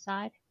hold it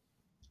inside.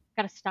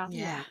 Got to stop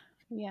that.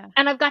 Yeah.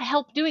 And I've got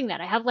help doing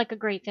that. I have like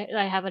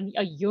I have a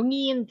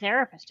Jungian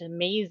therapist,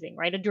 amazing,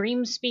 right? A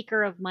dream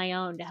speaker of my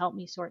own to help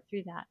me sort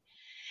through that.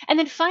 And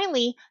then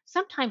finally,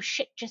 sometimes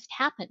shit just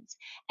happens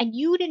and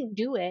you didn't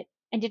do it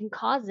and didn't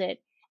cause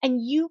it.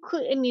 And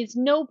there's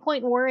no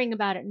point in worrying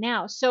about it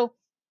now. So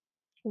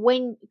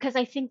because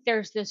I think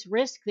there's this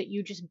risk that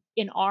you just,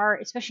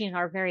 especially in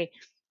our very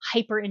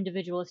hyper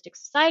individualistic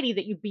society,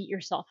 that you beat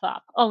yourself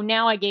up. Oh,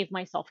 now I gave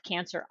myself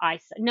cancer.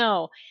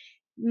 No,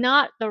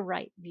 not the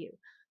right view.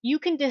 You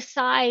can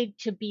decide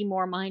to be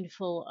more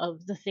mindful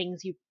of the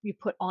things you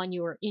put on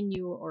you or in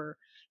you, or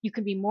you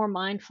can be more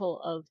mindful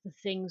of the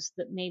things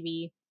that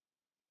maybe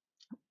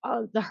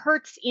the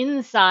hurts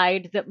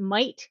inside that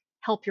might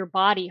help your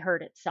body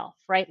hurt itself,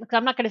 right? Look,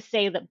 I'm not going to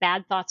say that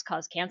bad thoughts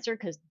cause cancer,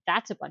 because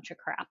that's a bunch of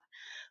crap.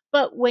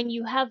 But when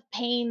you have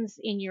pains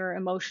in your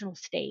emotional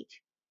state,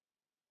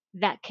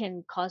 that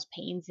can cause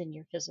pains in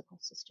your physical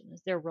system,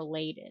 as they're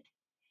related.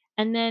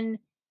 And then,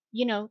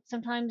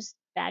 sometimes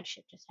bad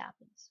shit just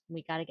happens.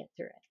 We got to get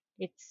through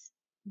it. It's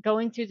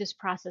going through this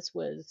process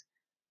was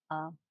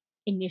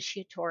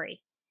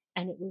initiatory,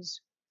 and it was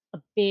a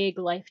big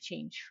life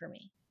change for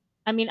me.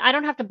 I mean, I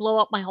don't have to blow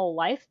up my whole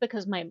life,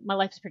 because my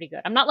life is pretty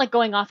good. I'm not like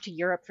going off to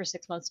Europe for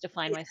 6 months to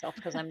find myself,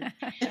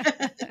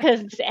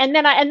 and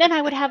then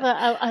I would have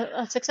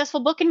a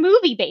successful book and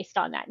movie based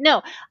on that.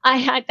 No,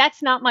 I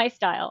that's not my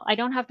style. I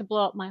don't have to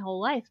blow up my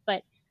whole life,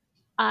 but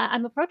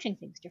I'm approaching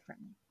things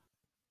differently.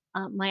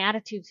 My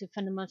attitudes have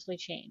fundamentally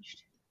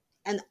changed.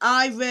 And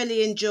I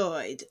really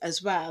enjoyed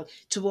as well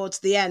towards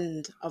the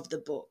end of the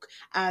book.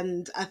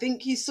 And I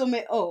think you sum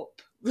it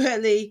up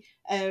really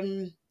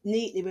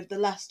neatly with the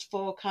last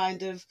 4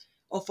 kind of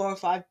or 4 or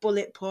 5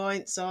 bullet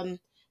points on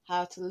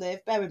how to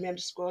live. Bear with me, I'm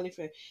just scrolling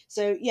through.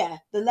 So yeah,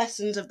 the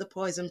lessons of the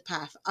poison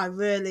path. I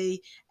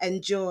really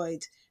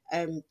enjoyed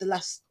the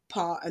last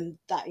part, and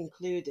that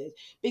included,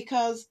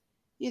 because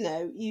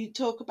you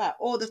talk about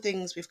all the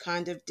things we've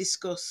kind of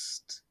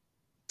discussed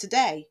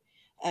today.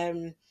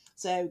 Um,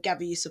 so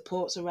gather your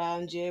supports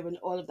around you and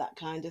all of that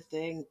kind of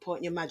thing.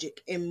 Point your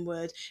magic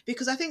inward,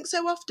 because I think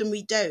so often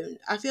we don't.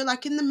 I feel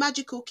like in the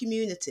magical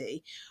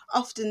community,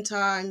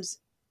 oftentimes,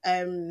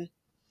 and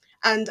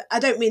I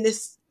don't mean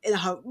this in a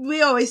whole.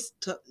 We always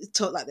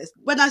talk like this.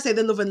 When I say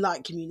the love and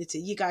light community,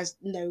 you guys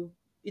know.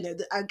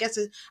 I guess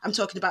I'm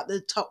talking about the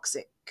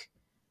toxic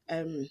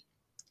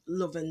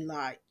love and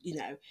light.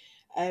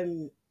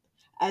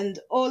 And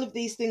all of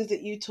these things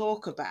that you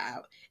talk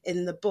about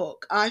in the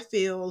book, I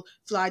feel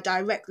fly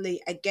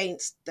directly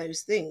against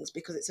those things,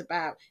 because it's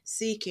about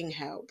seeking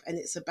help and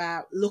it's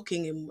about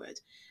looking inward.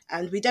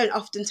 And we don't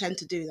often tend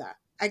to do that.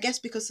 I guess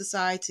because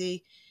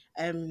society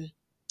and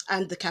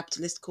the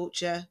capitalist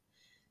culture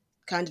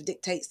kind of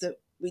dictates that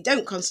we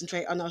don't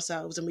concentrate on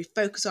ourselves and we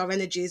focus our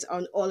energies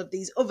on all of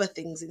these other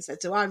things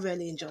instead. So I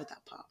really enjoyed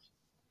that part.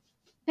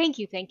 Thank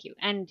you, thank you.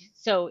 And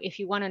so, if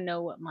you want to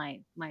know what my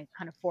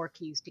kind of 4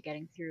 keys to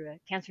getting through a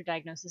cancer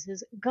diagnosis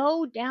is,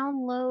 go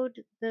download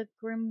the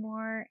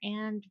Grimoire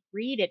and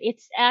read it.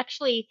 It's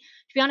actually,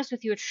 to be honest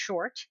with you, it's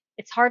short.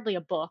 It's hardly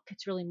a book.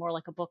 It's really more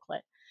like a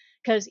booklet.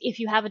 Because if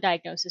you have a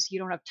diagnosis, you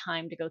don't have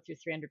time to go through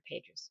 300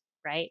 pages,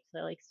 right? So,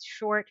 like, it's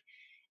short,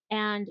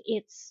 and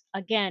it's,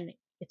 again,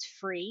 it's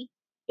free.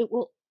 It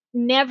will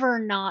never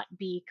not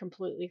be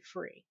completely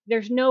free.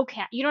 There's no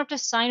cap. You don't have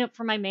to sign up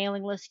for my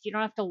mailing list. You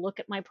don't have to look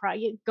at my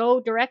product. You go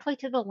directly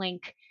to the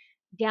link,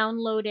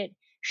 download it,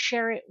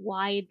 share it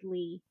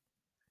widely,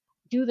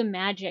 do the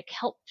magic,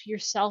 help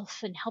yourself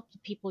and help the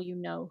people you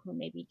know who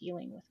may be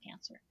dealing with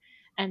cancer.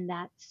 And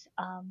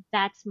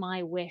that's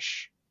my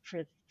wish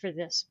for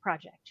this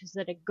project, is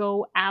that it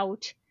go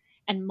out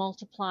and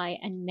multiply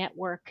and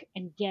network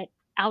and get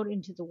out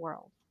into the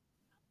world,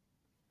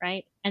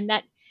 right? And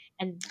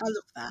I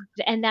love that.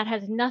 that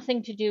has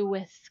nothing to do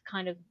with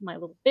kind of my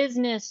little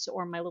business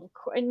or my little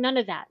none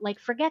of that. Like,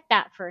 forget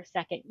that for a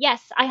second.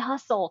 Yes, I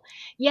hustle.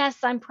 Yes,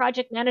 I'm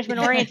project management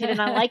oriented,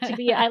 and I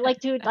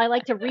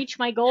like to reach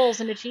my goals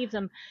and achieve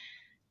them.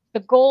 The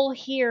goal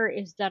here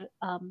is that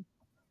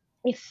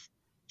if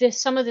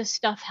some of this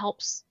stuff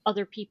helps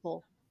other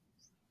people,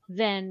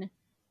 then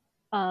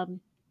um,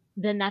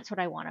 then that's what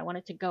I want. I want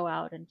it to go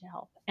out and to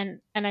help. And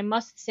I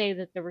must say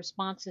that the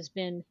response has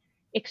been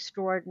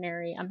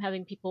extraordinary. I'm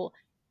having people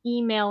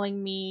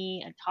emailing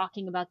me and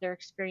talking about their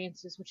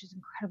experiences, which is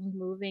incredibly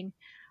moving.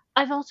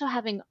 I've also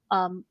having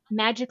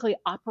magically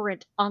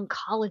operant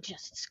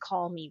oncologists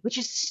call me, which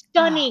is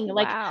stunning. Oh,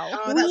 Like, wow.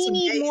 Oh, that's we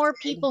need more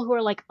amazing. people who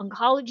are like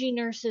oncology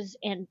nurses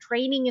and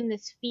training in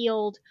this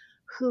field,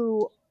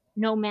 who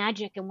know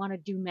magic and want to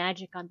do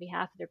magic on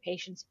behalf of their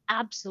patients.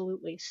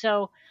 Absolutely.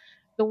 So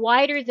the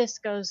wider this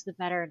goes, the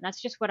better. And that's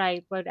just what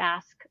I would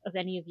ask of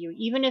any of you,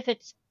 even if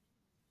it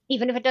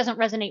doesn't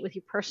resonate with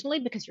you personally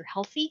because you're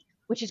healthy,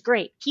 which is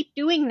great. Keep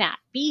doing that.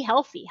 Be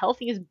healthy.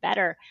 Healthy is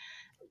better.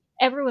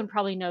 Everyone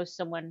probably knows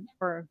someone,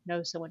 or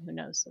knows someone who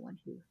knows someone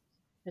who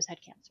has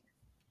had cancer.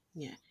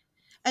 Yeah.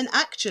 And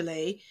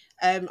actually,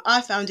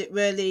 I found it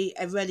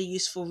a really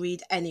useful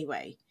read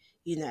anyway.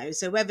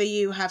 So whether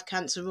you have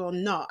cancer or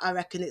not, I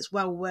reckon it's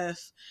well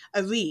worth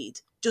a read,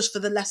 just for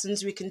the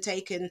lessons we can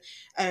take and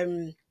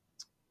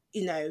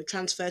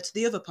transfer to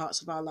the other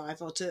parts of our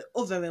life, or to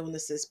other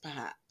illnesses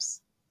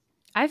perhaps.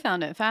 I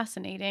found it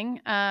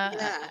fascinating.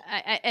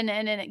 Yeah. And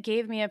it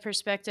gave me a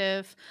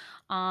perspective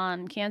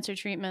on cancer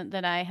treatment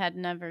that I had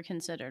never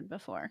considered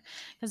before.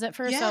 Because at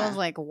first I was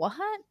like,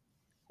 what?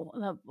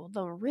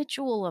 The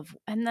ritual of,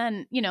 and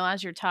then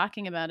as you're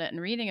talking about it and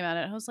reading about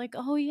it, I was like,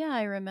 oh yeah,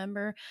 I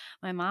remember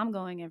my mom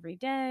going every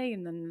day,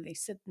 and then they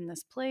sit in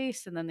this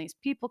place, and then these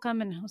people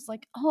come, and I was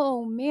like,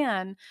 oh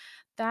man,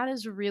 that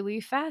is really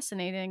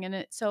fascinating. And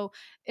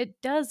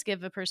it does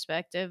give a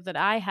perspective that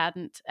I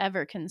hadn't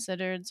ever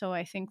considered, so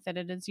I think that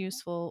it is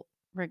useful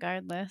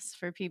regardless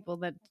for people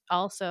that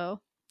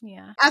also.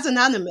 Yeah. As an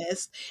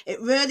animist, it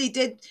really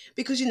did,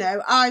 because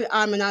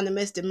I'm an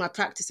animist in my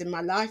practice, in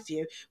my life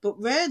view, but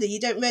really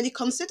you don't really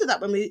consider that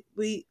when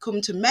we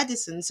come to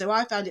medicine. So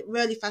I found it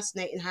really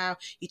fascinating how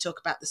you talk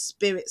about the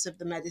spirits of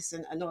the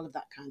medicine and all of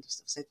that kind of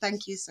stuff. So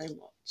thank you so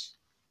much.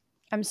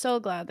 I'm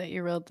so glad that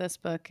you wrote this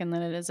book and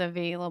that it is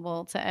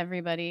available to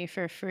everybody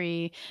for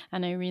free.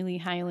 And I really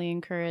highly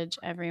encourage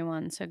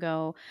everyone to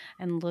go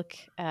and look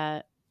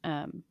at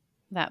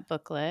that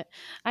booklet.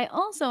 I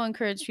also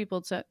encourage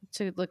people to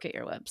look at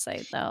your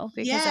website, though,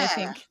 because I Yeah.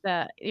 think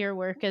that your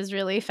work is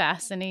really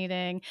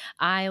fascinating.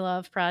 I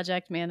love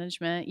project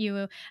management.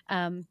 You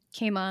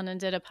came on and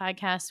did a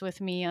podcast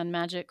with me on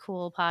Magic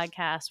Cool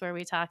Podcast where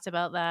we talked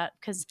about that,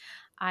 because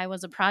I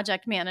was a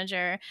project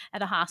manager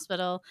at a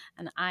hospital,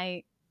 and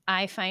I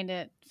find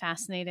it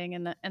fascinating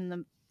in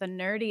the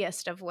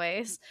nerdiest of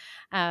ways.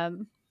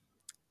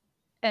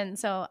 And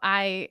so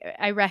I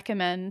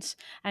recommend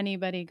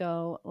everybody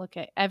go look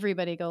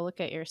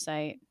at your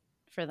site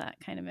for that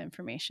kind of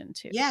information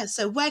too. Yeah.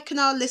 So where can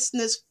our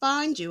listeners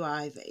find you,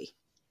 Ivy?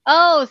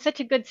 Oh, such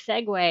a good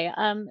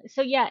segue.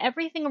 So yeah,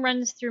 everything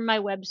runs through my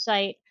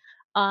website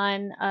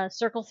on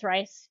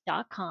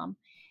circlethrice.com.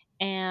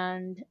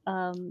 And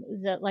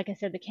like I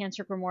said, the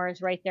Cancer Grimoire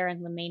is right there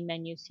in the main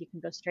menu, so you can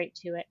go straight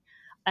to it.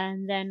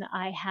 And then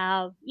I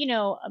have,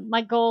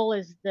 my goal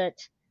is that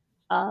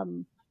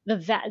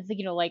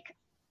like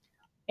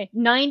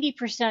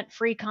 90%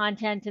 free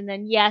content, and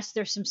then yes,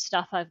 there's some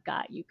stuff I've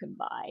got you can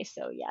buy.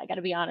 So yeah, I got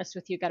to be honest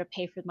with you, got to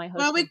pay for my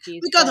Well, hosting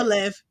fees. we got to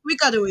live. We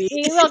got to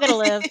eat. We all got to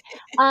live.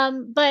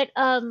 But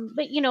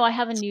I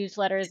have a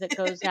newsletter that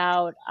goes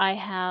out. I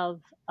have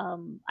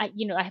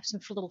I have some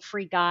little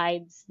free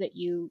guides that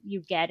you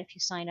get if you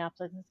sign up.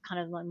 That's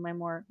kind of my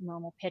more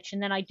normal pitch.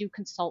 And then I do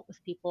consult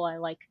with people. I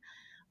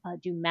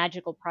do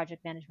magical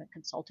project management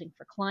consulting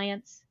for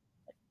clients,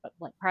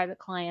 like private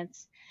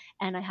clients.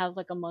 And I have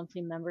like a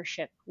monthly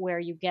membership where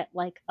you get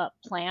like a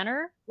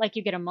planner, like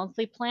you get a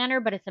monthly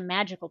planner, but it's a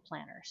magical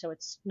planner. So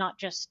it's not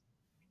just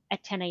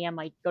at 10 a.m.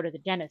 I go to the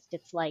dentist.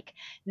 It's like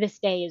this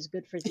day is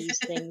good for these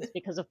things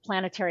because of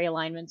planetary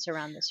alignments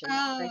around this or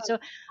that. Right. So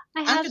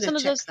I have some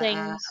of those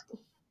things.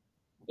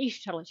 You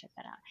should totally check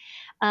that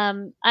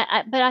out.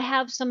 But I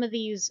have some of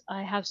these.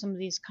 I have some of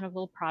these kind of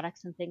little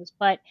products and things.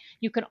 But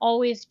you can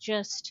always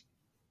just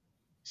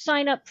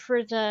sign up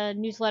for the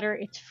newsletter.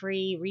 It's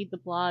free. Read the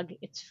blog.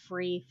 It's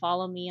free.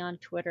 Follow me on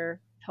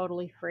Twitter.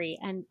 Totally free.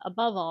 And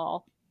above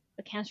all,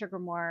 the Cancer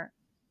Grimoire.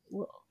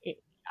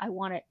 I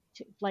want it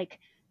to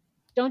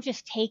don't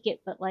just take it,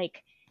 but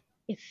like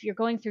if you're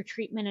going through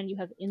treatment and you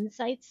have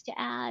insights to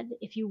add,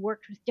 if you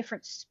worked with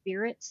different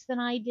spirits than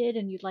I did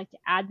and you'd like to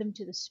add them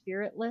to the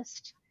spirit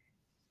list,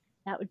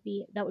 that would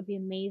be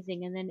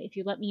amazing. And then if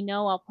you let me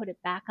know, I'll put it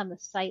back on the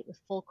site with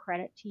full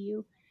credit to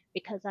you,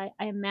 because I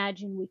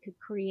imagine we could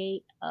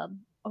create a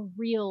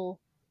real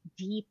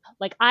deep,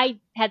 like I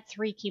had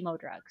 3 chemo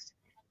drugs,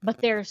 but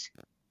there's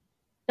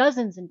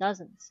dozens and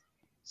dozens.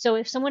 So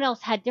if someone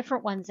else had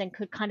different ones and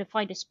could kind of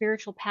find a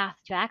spiritual path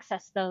to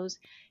access those,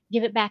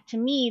 give it back to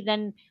me,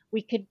 then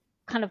we could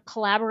kind of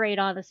collaborate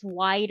on this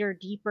wider,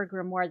 deeper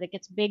grimoire that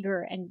gets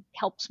bigger and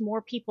helps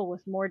more people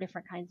with more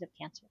different kinds of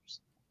cancers.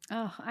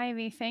 Oh,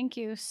 Ivy, thank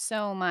you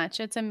so much.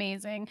 It's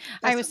amazing.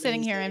 I was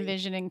sitting here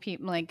envisioning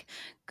people like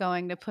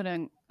going to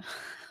putting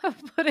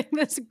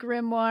this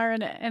grimoire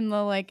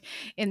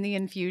in the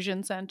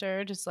infusion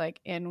center, just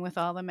like in with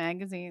all the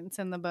magazines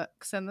and the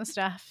books and the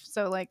stuff.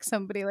 So like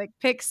somebody like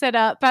picks it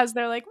up as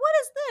they're like, "What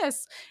is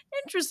this?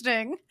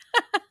 Interesting."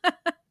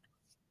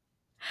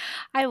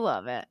 I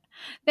love it.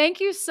 Thank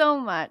you so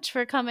much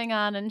for coming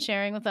on and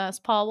sharing with us.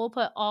 Paul will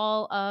put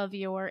all of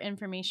your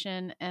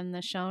information in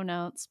the show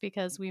notes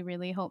because we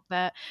really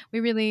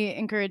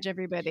encourage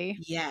everybody.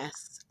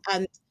 Yes.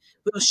 And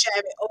we'll share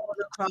it all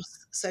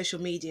across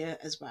social media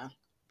as well.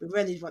 We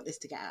really want this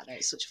to get out there.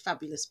 It's such a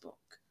fabulous book.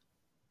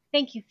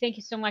 Thank you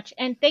so much,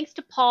 and thanks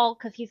to Paul,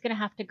 because he's going to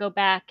have to go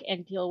back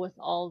and deal with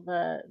all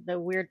the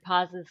weird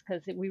pauses,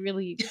 because we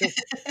really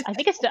I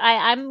think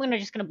I'm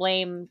just going to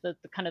blame the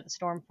kind of the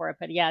storm for it,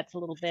 but yeah, it's a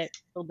little bit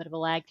of a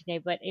lag today.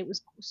 But it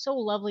was so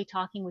lovely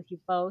talking with you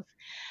both.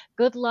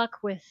 Good luck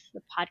with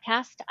the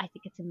podcast. I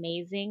think it's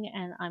amazing,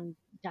 and I'm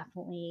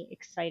definitely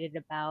excited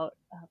about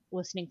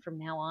listening from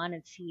now on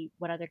and see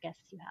what other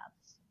guests you have.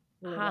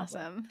 Really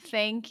awesome. Lovely.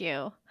 Thank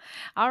you.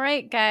 All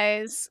right,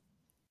 guys.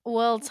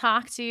 We'll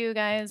talk to you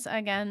guys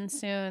again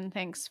soon.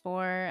 Thanks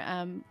for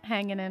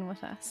hanging in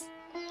with us.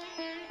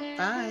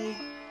 Bye.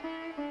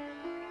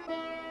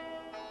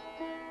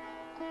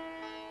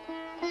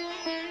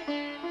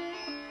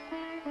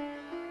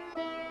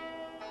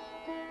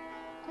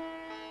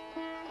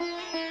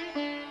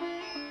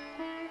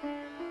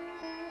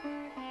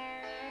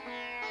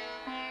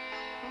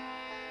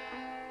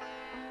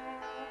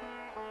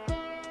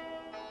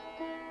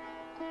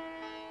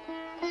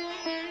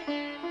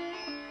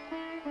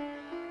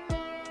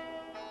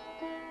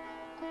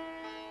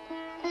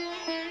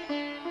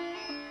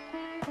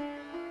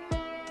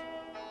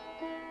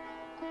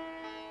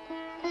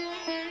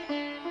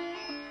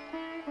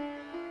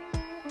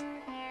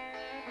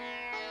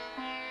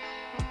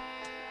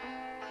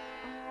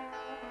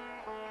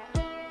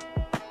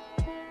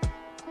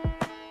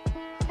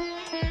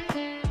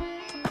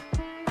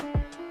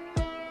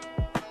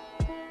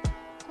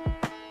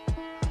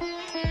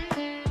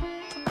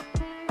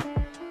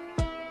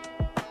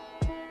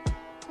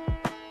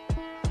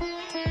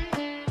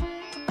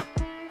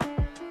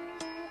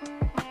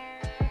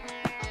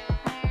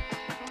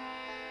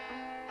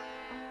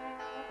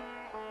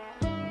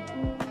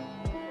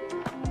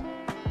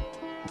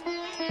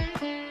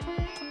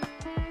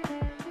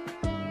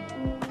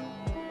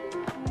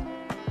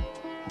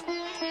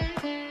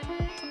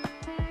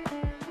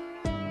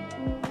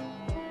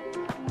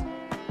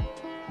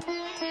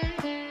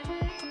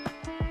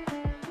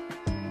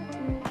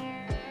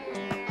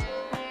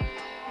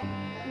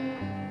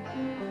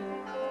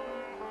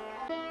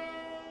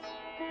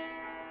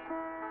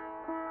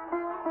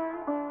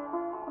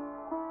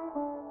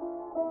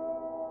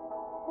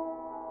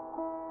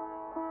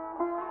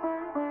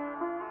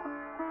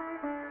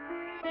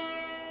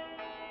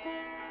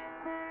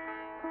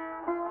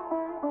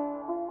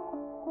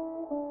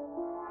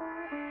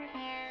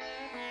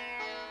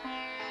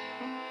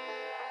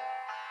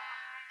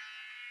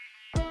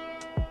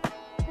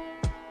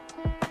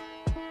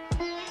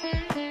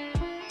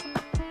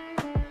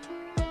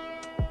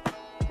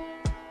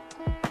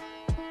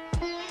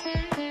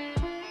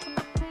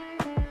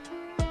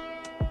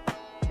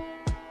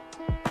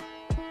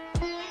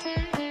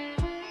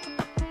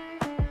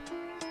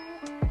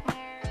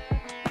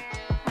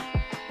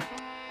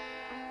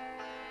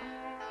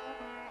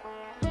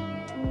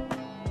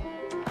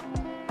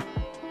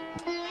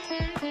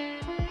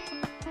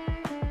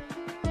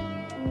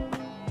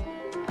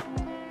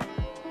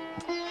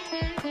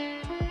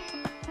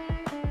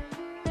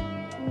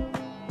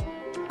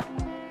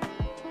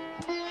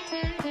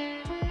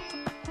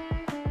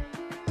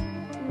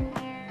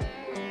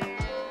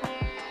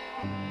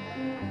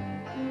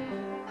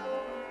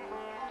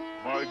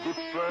 My good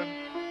friend,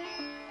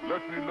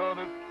 let me learn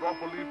it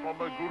properly from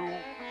my guru,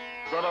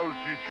 then I will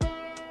teach you.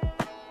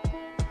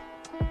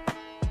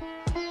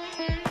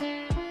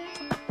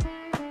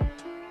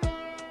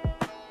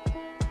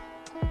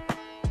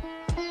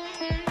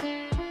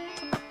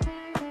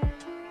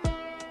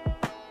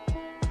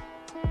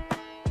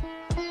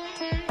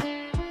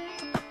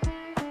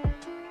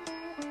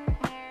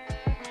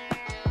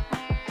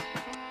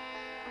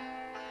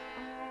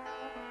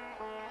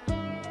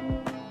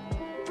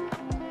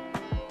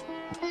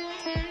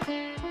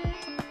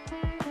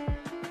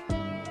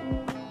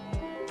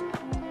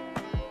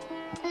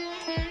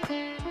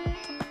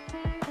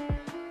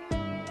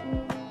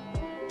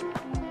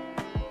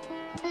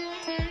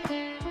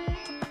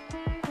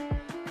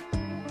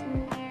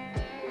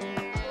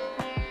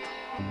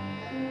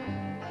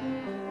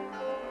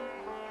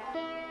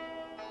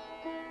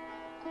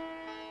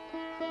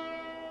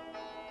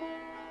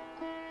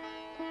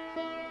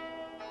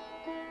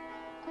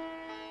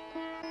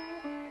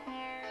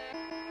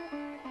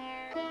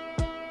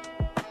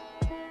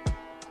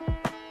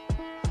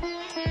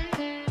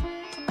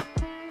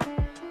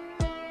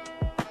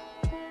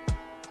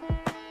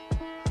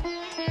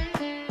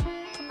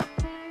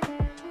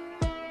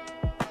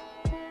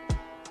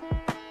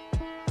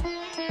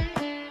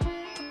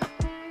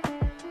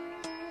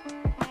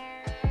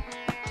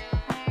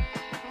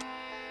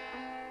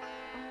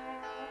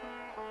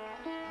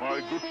 My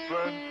good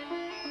friend,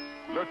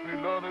 let me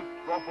learn it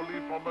properly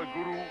from my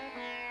guru,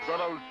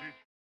 then I will teach you.